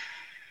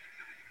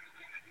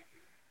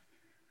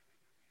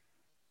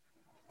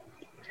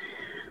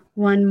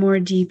 One more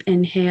deep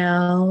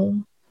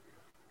inhale,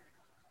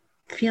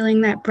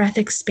 feeling that breath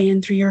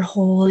expand through your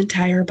whole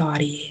entire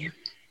body.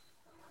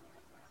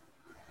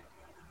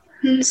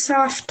 And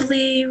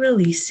softly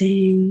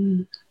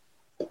releasing,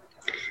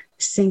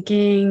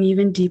 sinking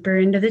even deeper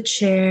into the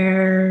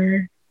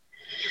chair,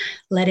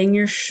 letting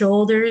your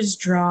shoulders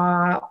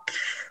drop,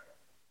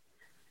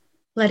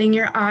 letting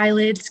your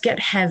eyelids get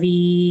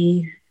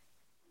heavy,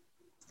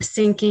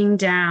 sinking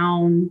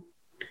down,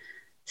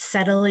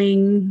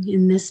 settling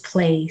in this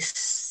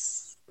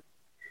place,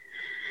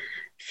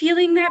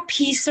 feeling that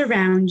peace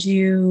around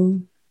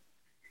you.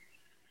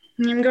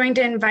 I'm going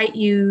to invite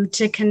you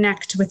to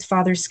connect with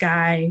Father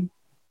Sky.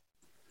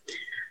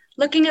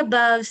 Looking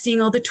above,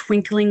 seeing all the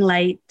twinkling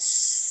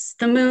lights,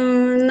 the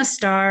moon, the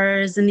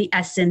stars, and the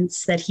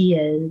essence that he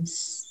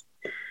is.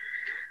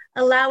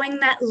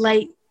 Allowing that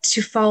light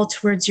to fall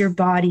towards your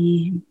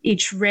body.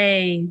 Each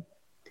ray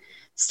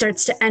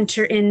starts to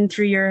enter in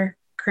through your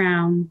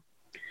crown.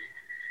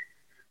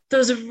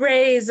 Those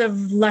rays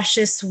of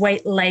luscious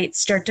white light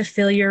start to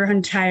fill your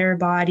entire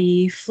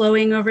body,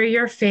 flowing over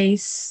your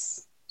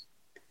face,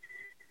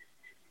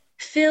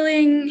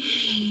 filling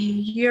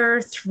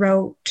your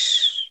throat,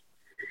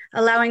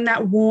 allowing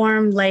that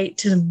warm light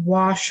to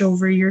wash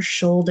over your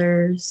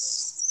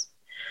shoulders,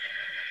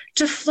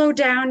 to flow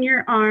down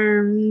your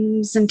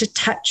arms and to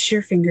touch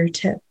your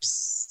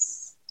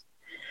fingertips.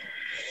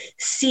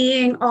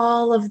 Seeing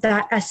all of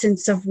that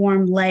essence of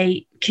warm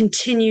light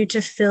continue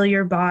to fill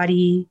your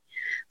body,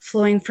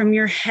 flowing from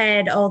your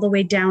head all the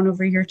way down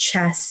over your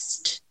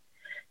chest,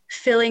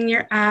 filling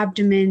your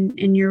abdomen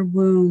and your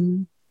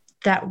womb,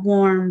 that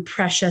warm,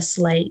 precious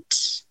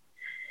light.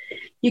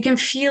 You can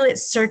feel it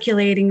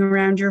circulating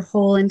around your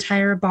whole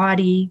entire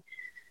body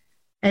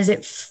as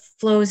it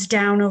flows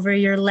down over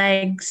your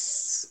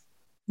legs,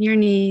 your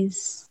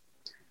knees,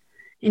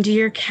 into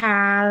your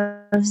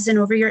calves and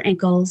over your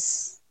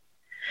ankles,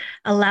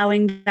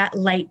 allowing that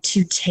light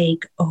to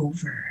take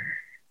over.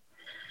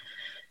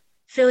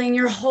 Filling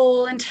your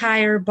whole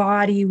entire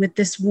body with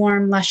this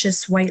warm,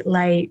 luscious white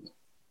light.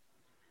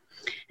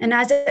 And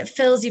as it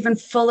fills even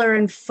fuller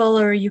and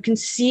fuller, you can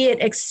see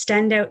it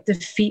extend out the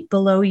feet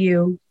below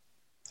you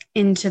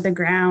into the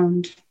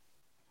ground,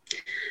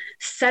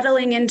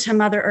 settling into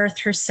Mother Earth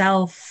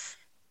herself,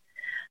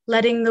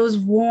 letting those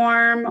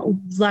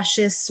warm,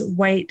 luscious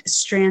white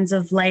strands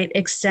of light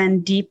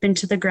extend deep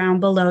into the ground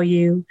below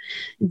you,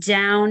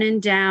 down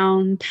and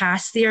down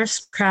past the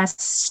Earth's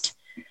crust,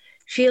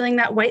 feeling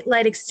that white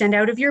light extend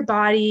out of your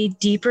body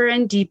deeper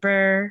and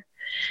deeper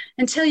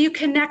until you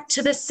connect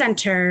to the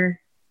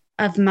center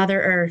of Mother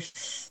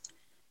Earth.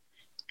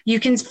 You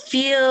can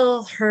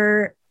feel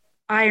her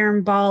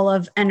iron ball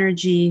of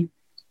energy,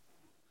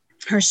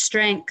 her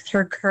strength,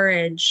 her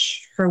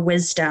courage, her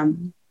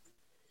wisdom.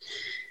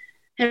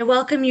 And I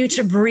welcome you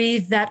to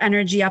breathe that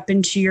energy up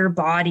into your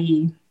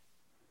body,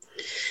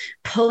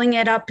 pulling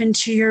it up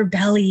into your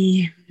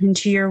belly,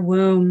 into your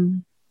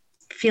womb,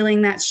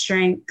 feeling that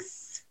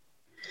strength.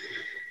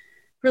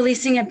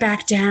 Releasing it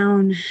back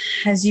down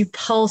as you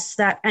pulse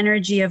that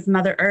energy of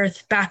Mother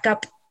Earth back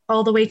up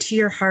all the way to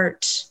your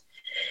heart,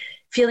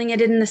 feeling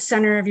it in the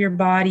center of your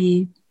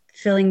body,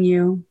 filling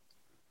you.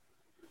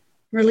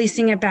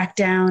 Releasing it back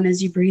down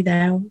as you breathe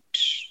out.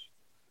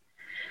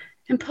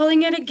 And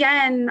pulling it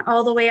again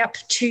all the way up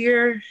to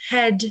your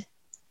head,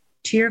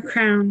 to your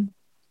crown,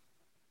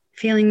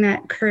 feeling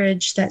that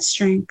courage, that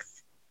strength.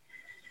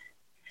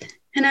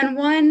 And on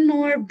one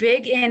more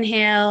big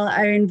inhale,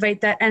 I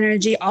invite that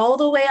energy all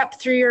the way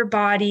up through your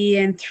body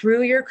and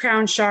through your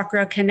crown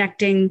chakra,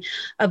 connecting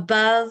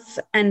above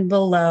and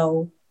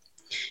below.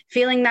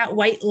 Feeling that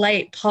white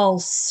light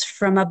pulse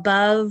from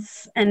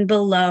above and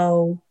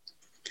below,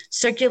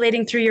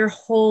 circulating through your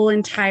whole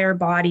entire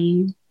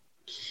body.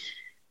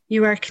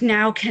 You are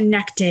now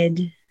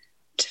connected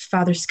to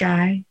Father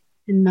Sky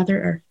and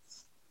Mother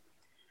Earth,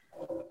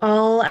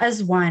 all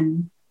as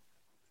one.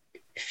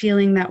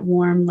 Feeling that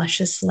warm,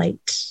 luscious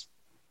light.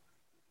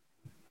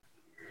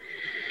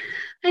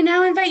 I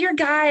now invite your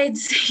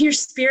guides, your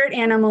spirit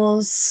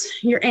animals,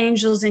 your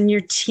angels, and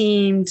your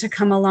team to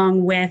come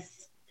along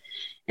with.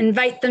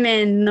 Invite them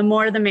in, the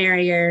more the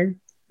merrier.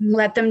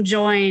 Let them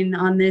join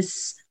on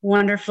this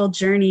wonderful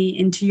journey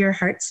into your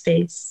heart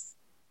space.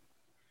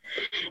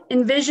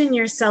 Envision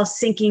yourself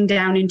sinking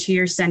down into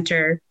your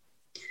center,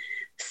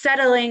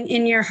 settling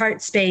in your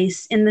heart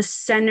space in the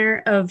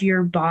center of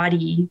your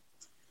body.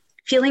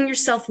 Feeling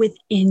yourself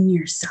within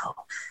yourself.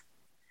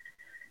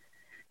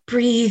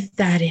 Breathe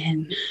that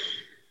in.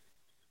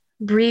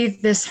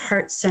 Breathe this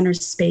heart center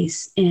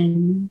space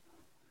in.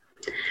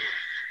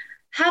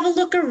 Have a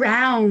look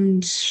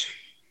around.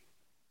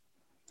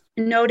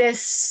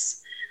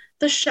 Notice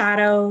the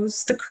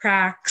shadows, the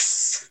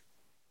cracks.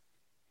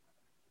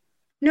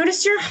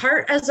 Notice your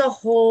heart as a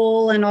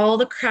whole and all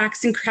the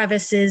cracks and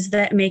crevices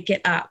that make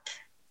it up.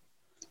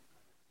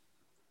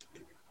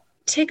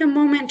 Take a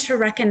moment to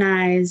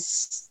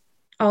recognize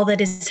all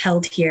that is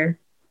held here.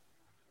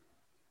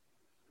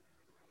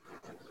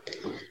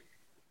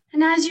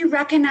 And as you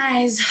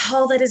recognize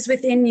all that is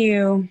within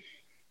you,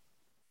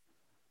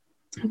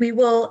 we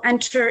will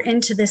enter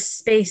into this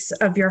space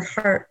of your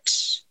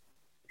heart,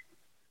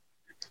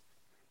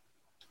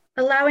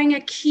 allowing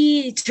a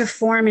key to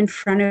form in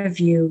front of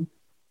you.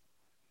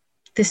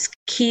 This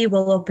key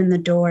will open the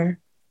door.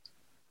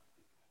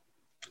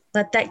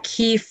 Let that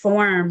key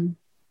form.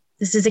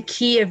 This is a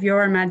key of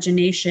your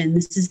imagination.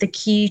 This is the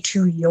key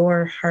to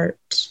your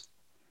heart.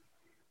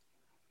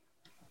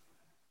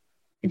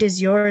 It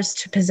is yours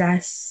to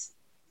possess.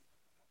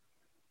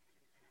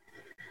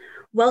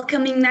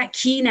 Welcoming that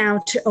key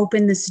now to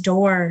open this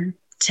door,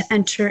 to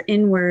enter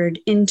inward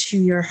into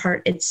your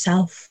heart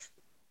itself.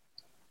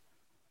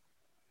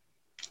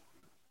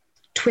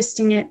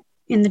 Twisting it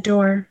in the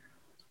door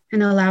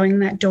and allowing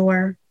that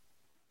door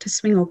to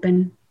swing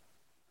open.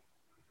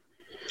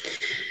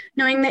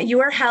 Knowing that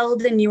you are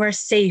held and you are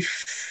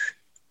safe,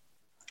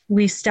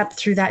 we step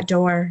through that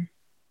door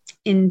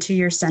into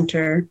your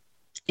center,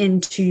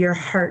 into your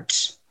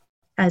heart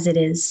as it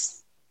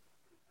is.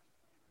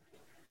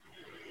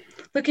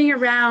 Looking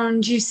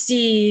around, you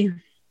see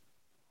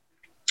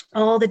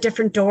all the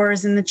different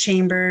doors in the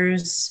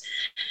chambers,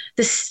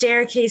 the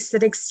staircase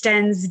that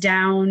extends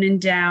down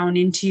and down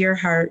into your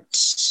heart.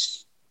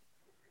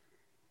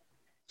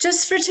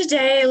 Just for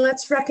today,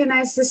 let's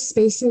recognize this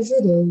space as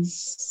it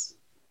is.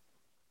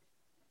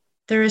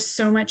 There is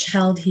so much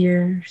held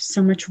here,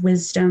 so much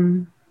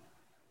wisdom,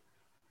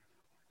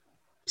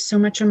 so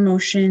much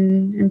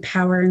emotion and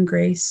power and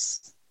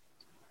grace.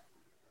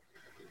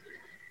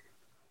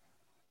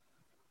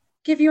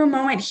 Give you a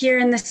moment here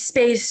in this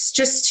space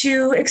just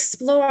to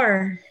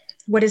explore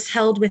what is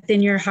held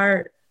within your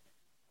heart.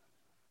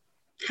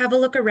 Have a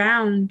look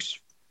around.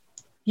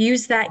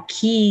 Use that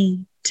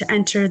key to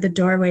enter the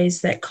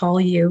doorways that call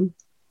you.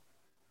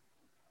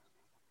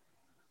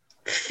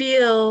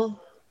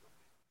 Feel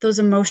those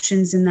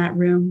emotions in that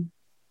room.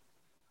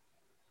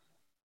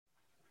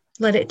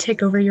 Let it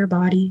take over your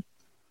body,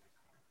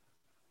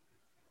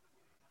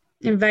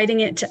 inviting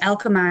it to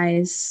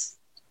alchemize,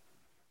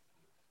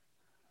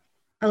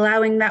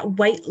 allowing that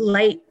white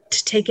light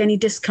to take any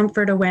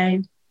discomfort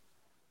away,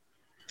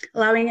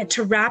 allowing it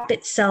to wrap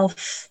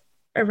itself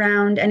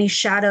around any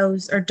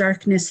shadows or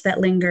darkness that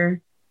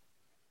linger,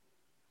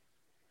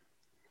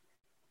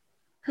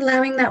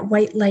 allowing that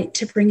white light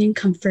to bring in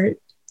comfort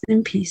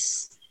and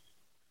peace,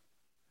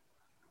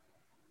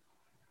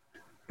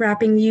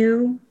 wrapping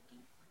you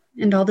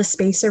and all the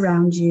space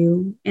around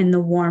you in the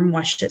warm,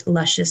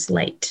 luscious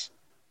light.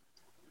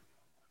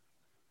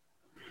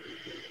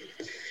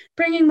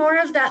 Bringing more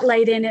of that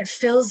light in, it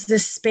fills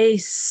this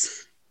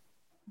space,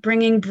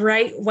 bringing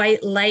bright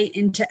white light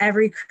into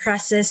every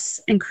crevice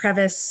and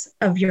crevice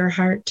of your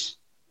heart.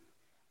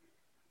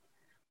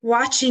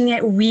 Watching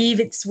it weave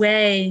its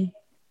way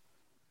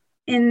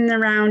in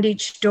and around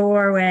each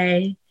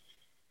doorway,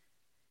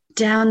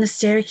 down the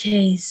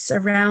staircase,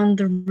 around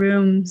the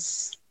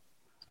rooms.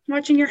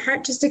 Watching your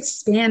heart just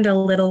expand a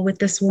little with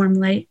this warm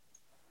light.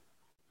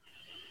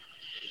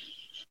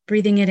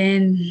 Breathing it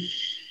in.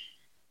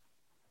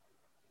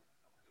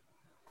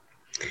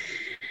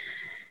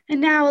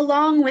 And now,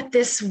 along with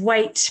this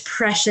white,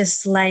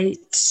 precious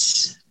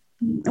light,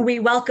 we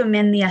welcome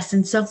in the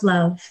essence of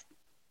love,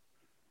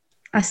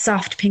 a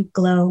soft pink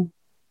glow.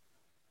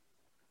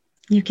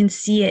 You can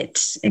see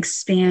it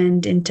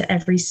expand into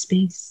every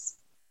space.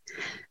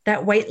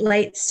 That white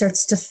light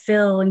starts to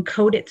fill and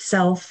coat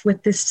itself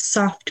with this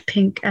soft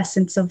pink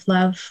essence of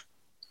love.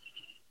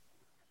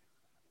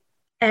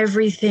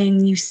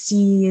 Everything you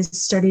see is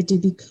starting to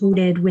be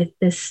coated with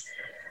this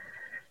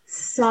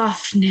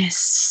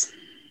softness,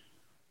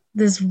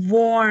 this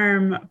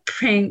warm,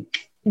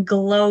 pink,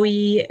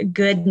 glowy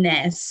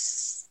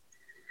goodness.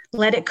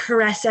 Let it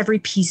caress every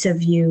piece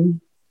of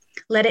you.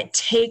 Let it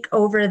take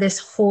over this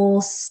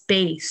whole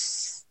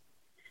space,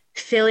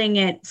 filling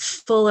it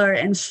fuller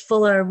and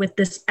fuller with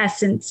this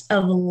essence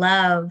of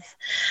love.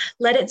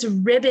 Let its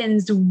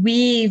ribbons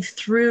weave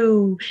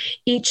through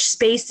each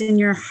space in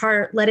your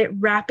heart. Let it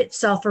wrap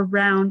itself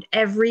around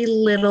every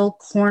little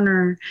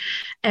corner,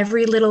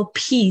 every little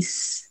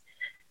piece.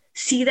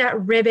 See that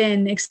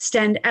ribbon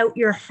extend out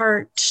your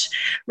heart,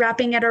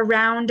 wrapping it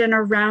around and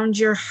around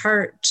your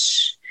heart.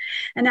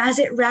 And as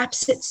it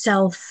wraps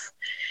itself,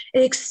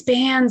 it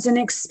expands and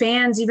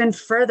expands even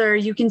further.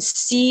 You can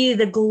see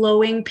the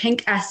glowing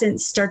pink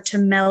essence start to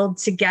meld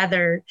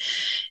together. It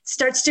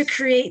starts to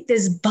create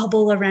this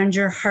bubble around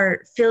your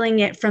heart, filling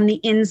it from the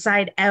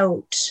inside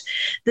out.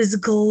 This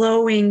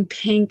glowing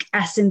pink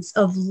essence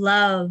of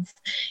love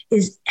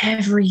is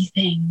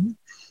everything.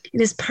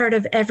 It is part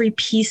of every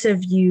piece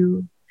of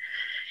you.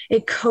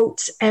 It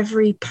coats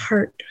every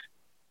part.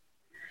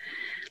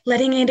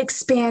 Letting it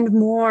expand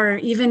more,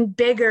 even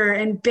bigger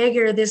and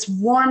bigger. This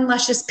warm,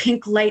 luscious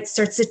pink light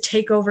starts to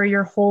take over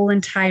your whole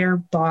entire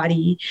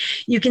body.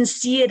 You can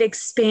see it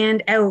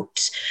expand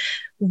out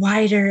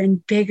wider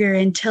and bigger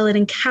until it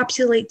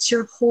encapsulates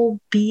your whole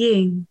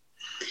being.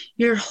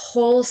 Your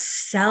whole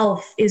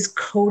self is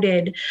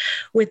coated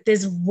with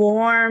this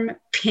warm,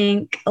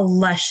 pink,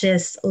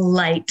 luscious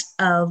light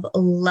of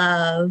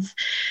love.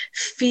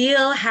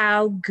 Feel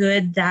how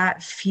good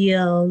that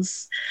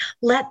feels.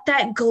 Let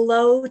that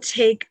glow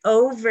take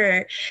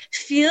over.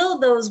 Feel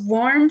those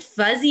warm,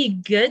 fuzzy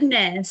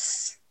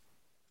goodness.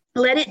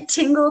 Let it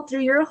tingle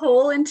through your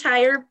whole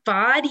entire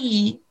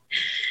body.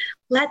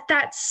 Let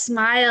that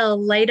smile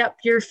light up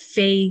your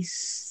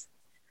face.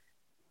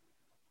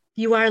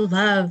 You are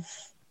love.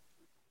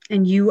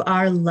 And you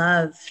are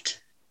loved.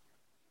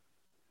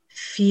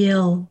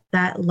 Feel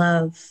that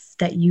love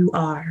that you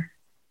are.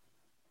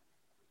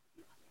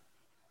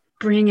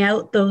 Bring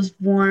out those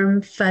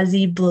warm,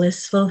 fuzzy,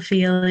 blissful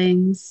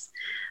feelings.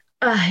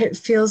 It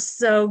feels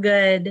so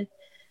good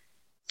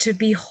to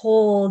be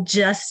whole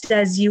just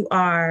as you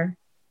are.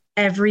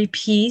 Every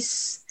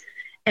piece,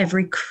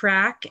 every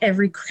crack,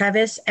 every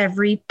crevice,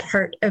 every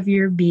part of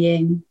your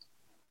being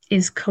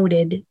is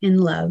coated in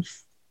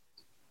love.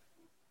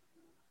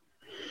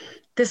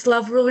 This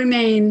love will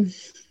remain.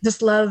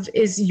 This love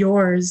is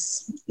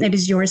yours. It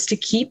is yours to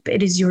keep.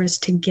 It is yours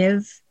to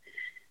give.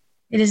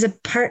 It is a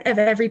part of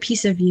every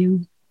piece of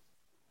you.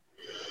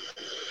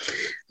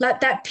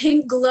 Let that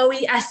pink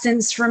glowy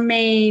essence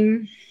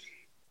remain.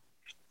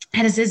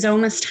 And it is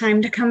almost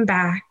time to come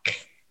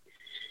back.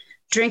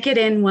 Drink it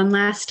in one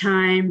last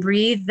time.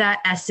 Breathe that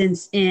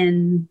essence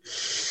in.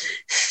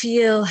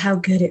 Feel how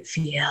good it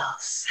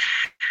feels.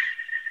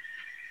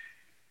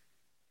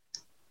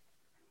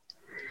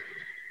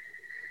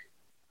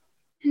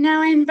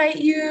 Now I invite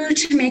you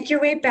to make your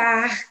way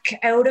back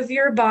out of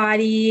your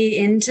body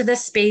into the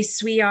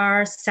space we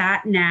are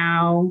sat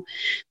now,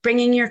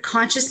 bringing your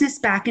consciousness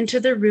back into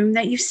the room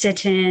that you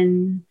sit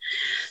in.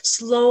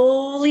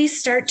 Slowly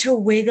start to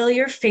wiggle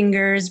your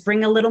fingers,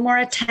 bring a little more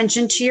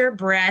attention to your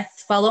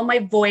breath. Follow my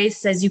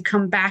voice as you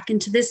come back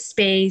into this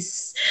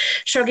space,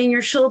 shrugging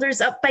your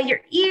shoulders up by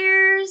your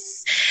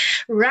ears,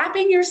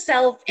 wrapping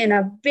yourself in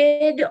a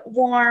big,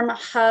 warm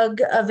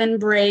hug of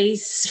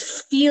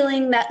embrace,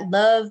 feeling that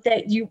love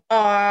that you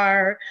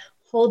are,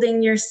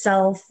 holding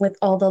yourself with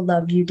all the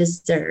love you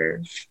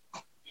deserve.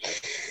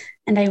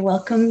 And I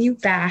welcome you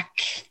back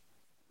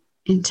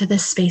into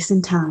this space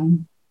and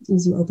time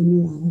as you open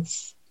your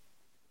eyes.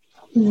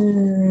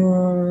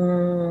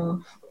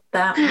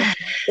 That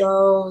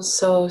was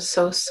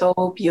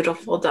so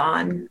beautiful,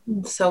 Dawn.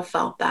 So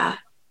felt that.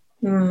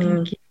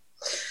 Thank you.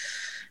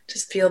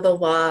 Just feel the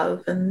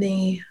love and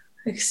the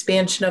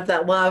expansion of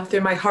that love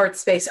through my heart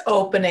space,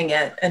 opening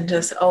it and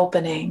just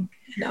opening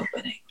and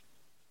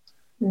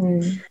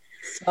opening.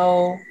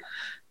 So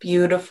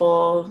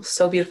beautiful,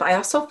 so beautiful. I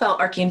also felt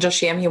Archangel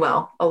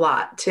Chamuel a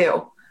lot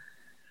too.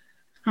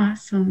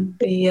 Awesome.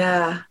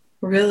 Yeah,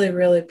 really,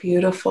 really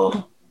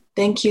beautiful.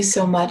 Thank you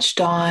so much,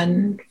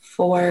 Dawn,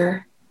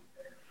 for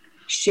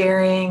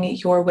sharing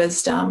your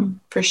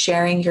wisdom, for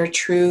sharing your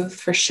truth,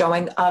 for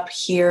showing up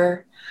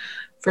here,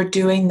 for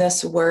doing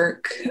this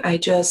work. I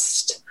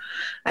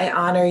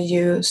honor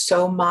you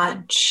so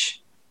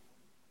much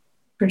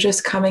for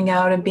just coming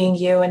out and being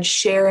you and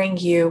sharing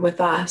you with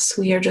us.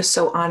 We are just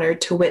so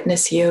honored to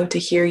witness you, to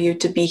hear you,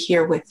 to be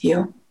here with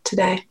you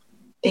today.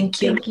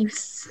 Thank you.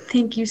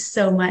 Thank you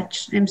so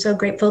much. I'm so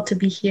grateful to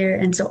be here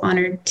and so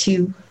honored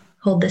to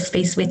hold this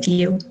space with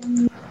you.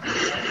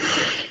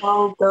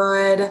 Oh,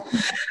 good.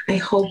 I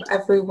hope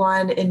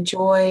everyone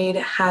enjoyed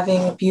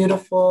having a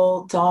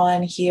beautiful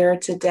Dawn here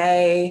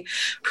today,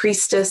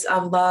 priestess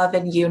of love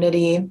and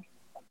unity.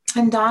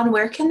 And Dawn,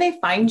 where can they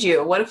find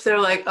you? What if they're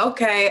like,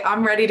 okay,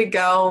 I'm ready to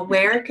go.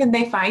 Where can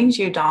they find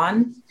you,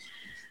 Dawn?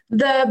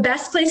 The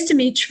best place to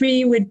meet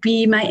me would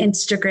be my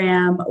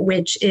Instagram,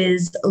 which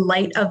is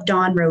Light of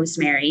Dawn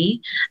Rosemary.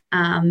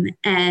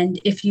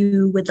 And if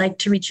you would like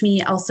to reach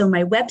me, also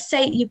my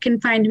website, you can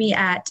find me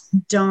at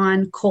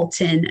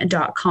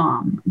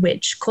dawncoulton.com,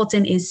 which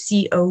Coulton is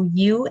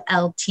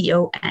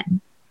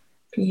Coulton.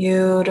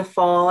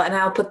 Beautiful. And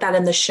I'll put that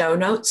in the show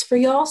notes for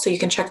y'all. So you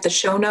can check the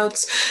show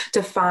notes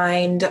to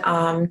find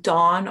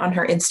Dawn on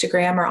her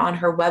Instagram or on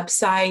her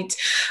website.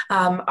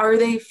 Are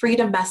they free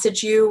to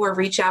message you or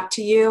reach out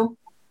to you?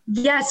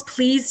 Yes,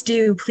 please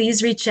do.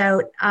 Please reach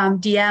out.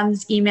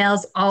 DMs,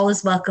 emails, all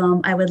is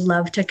welcome. I would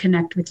love to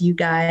connect with you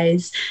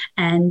guys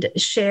and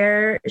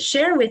share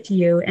with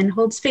you and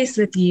hold space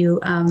with you.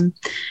 I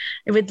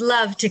would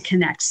love to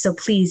connect. So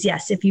please,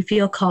 yes, if you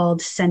feel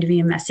called, send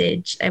me a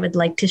message. I would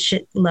like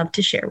to love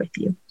to share with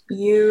you.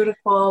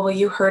 Beautiful. Well,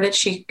 you heard it.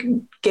 She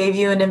gave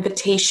you an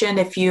invitation.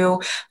 If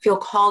you feel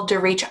called to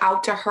reach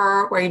out to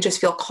her, or you just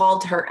feel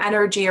called to her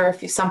energy, or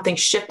if something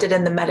shifted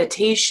in the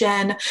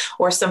meditation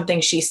or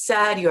something she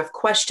said you have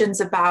questions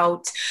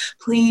about,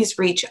 please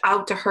reach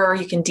out to her.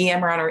 You can DM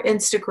her on her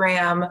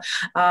Instagram,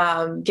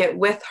 get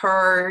with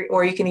her,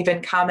 or you can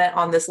even comment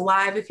on this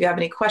live if you have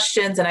any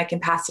questions, and I can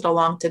pass it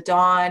along to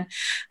Dawn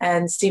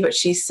and see what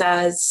she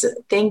says.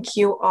 Thank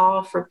you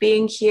all for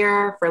being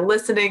here, for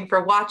listening,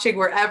 for watching,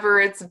 wherever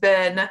it's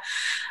been.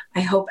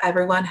 I hope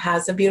everyone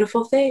has a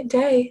beautiful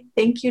day.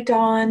 Thank you,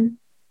 Dawn.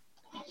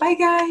 Bye,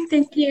 guys.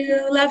 Thank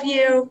you. Love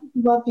you.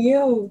 Love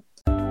you.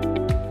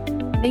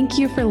 Thank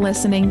you for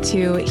listening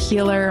to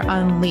Healer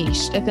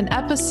Unleashed. If an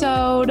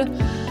episode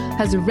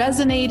has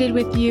resonated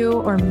with you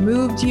or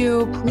moved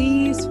you,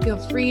 please feel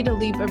free to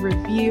leave a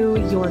review.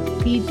 Your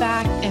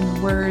feedback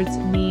and words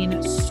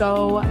mean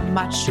so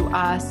much to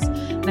us.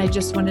 And I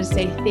just wanted to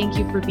say thank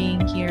you for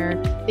being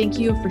here. Thank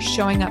you for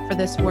showing up for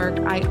this work.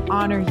 I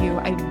honor you.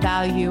 I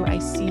value. I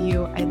see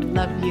you. I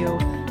love you.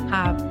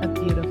 Have a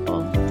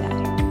beautiful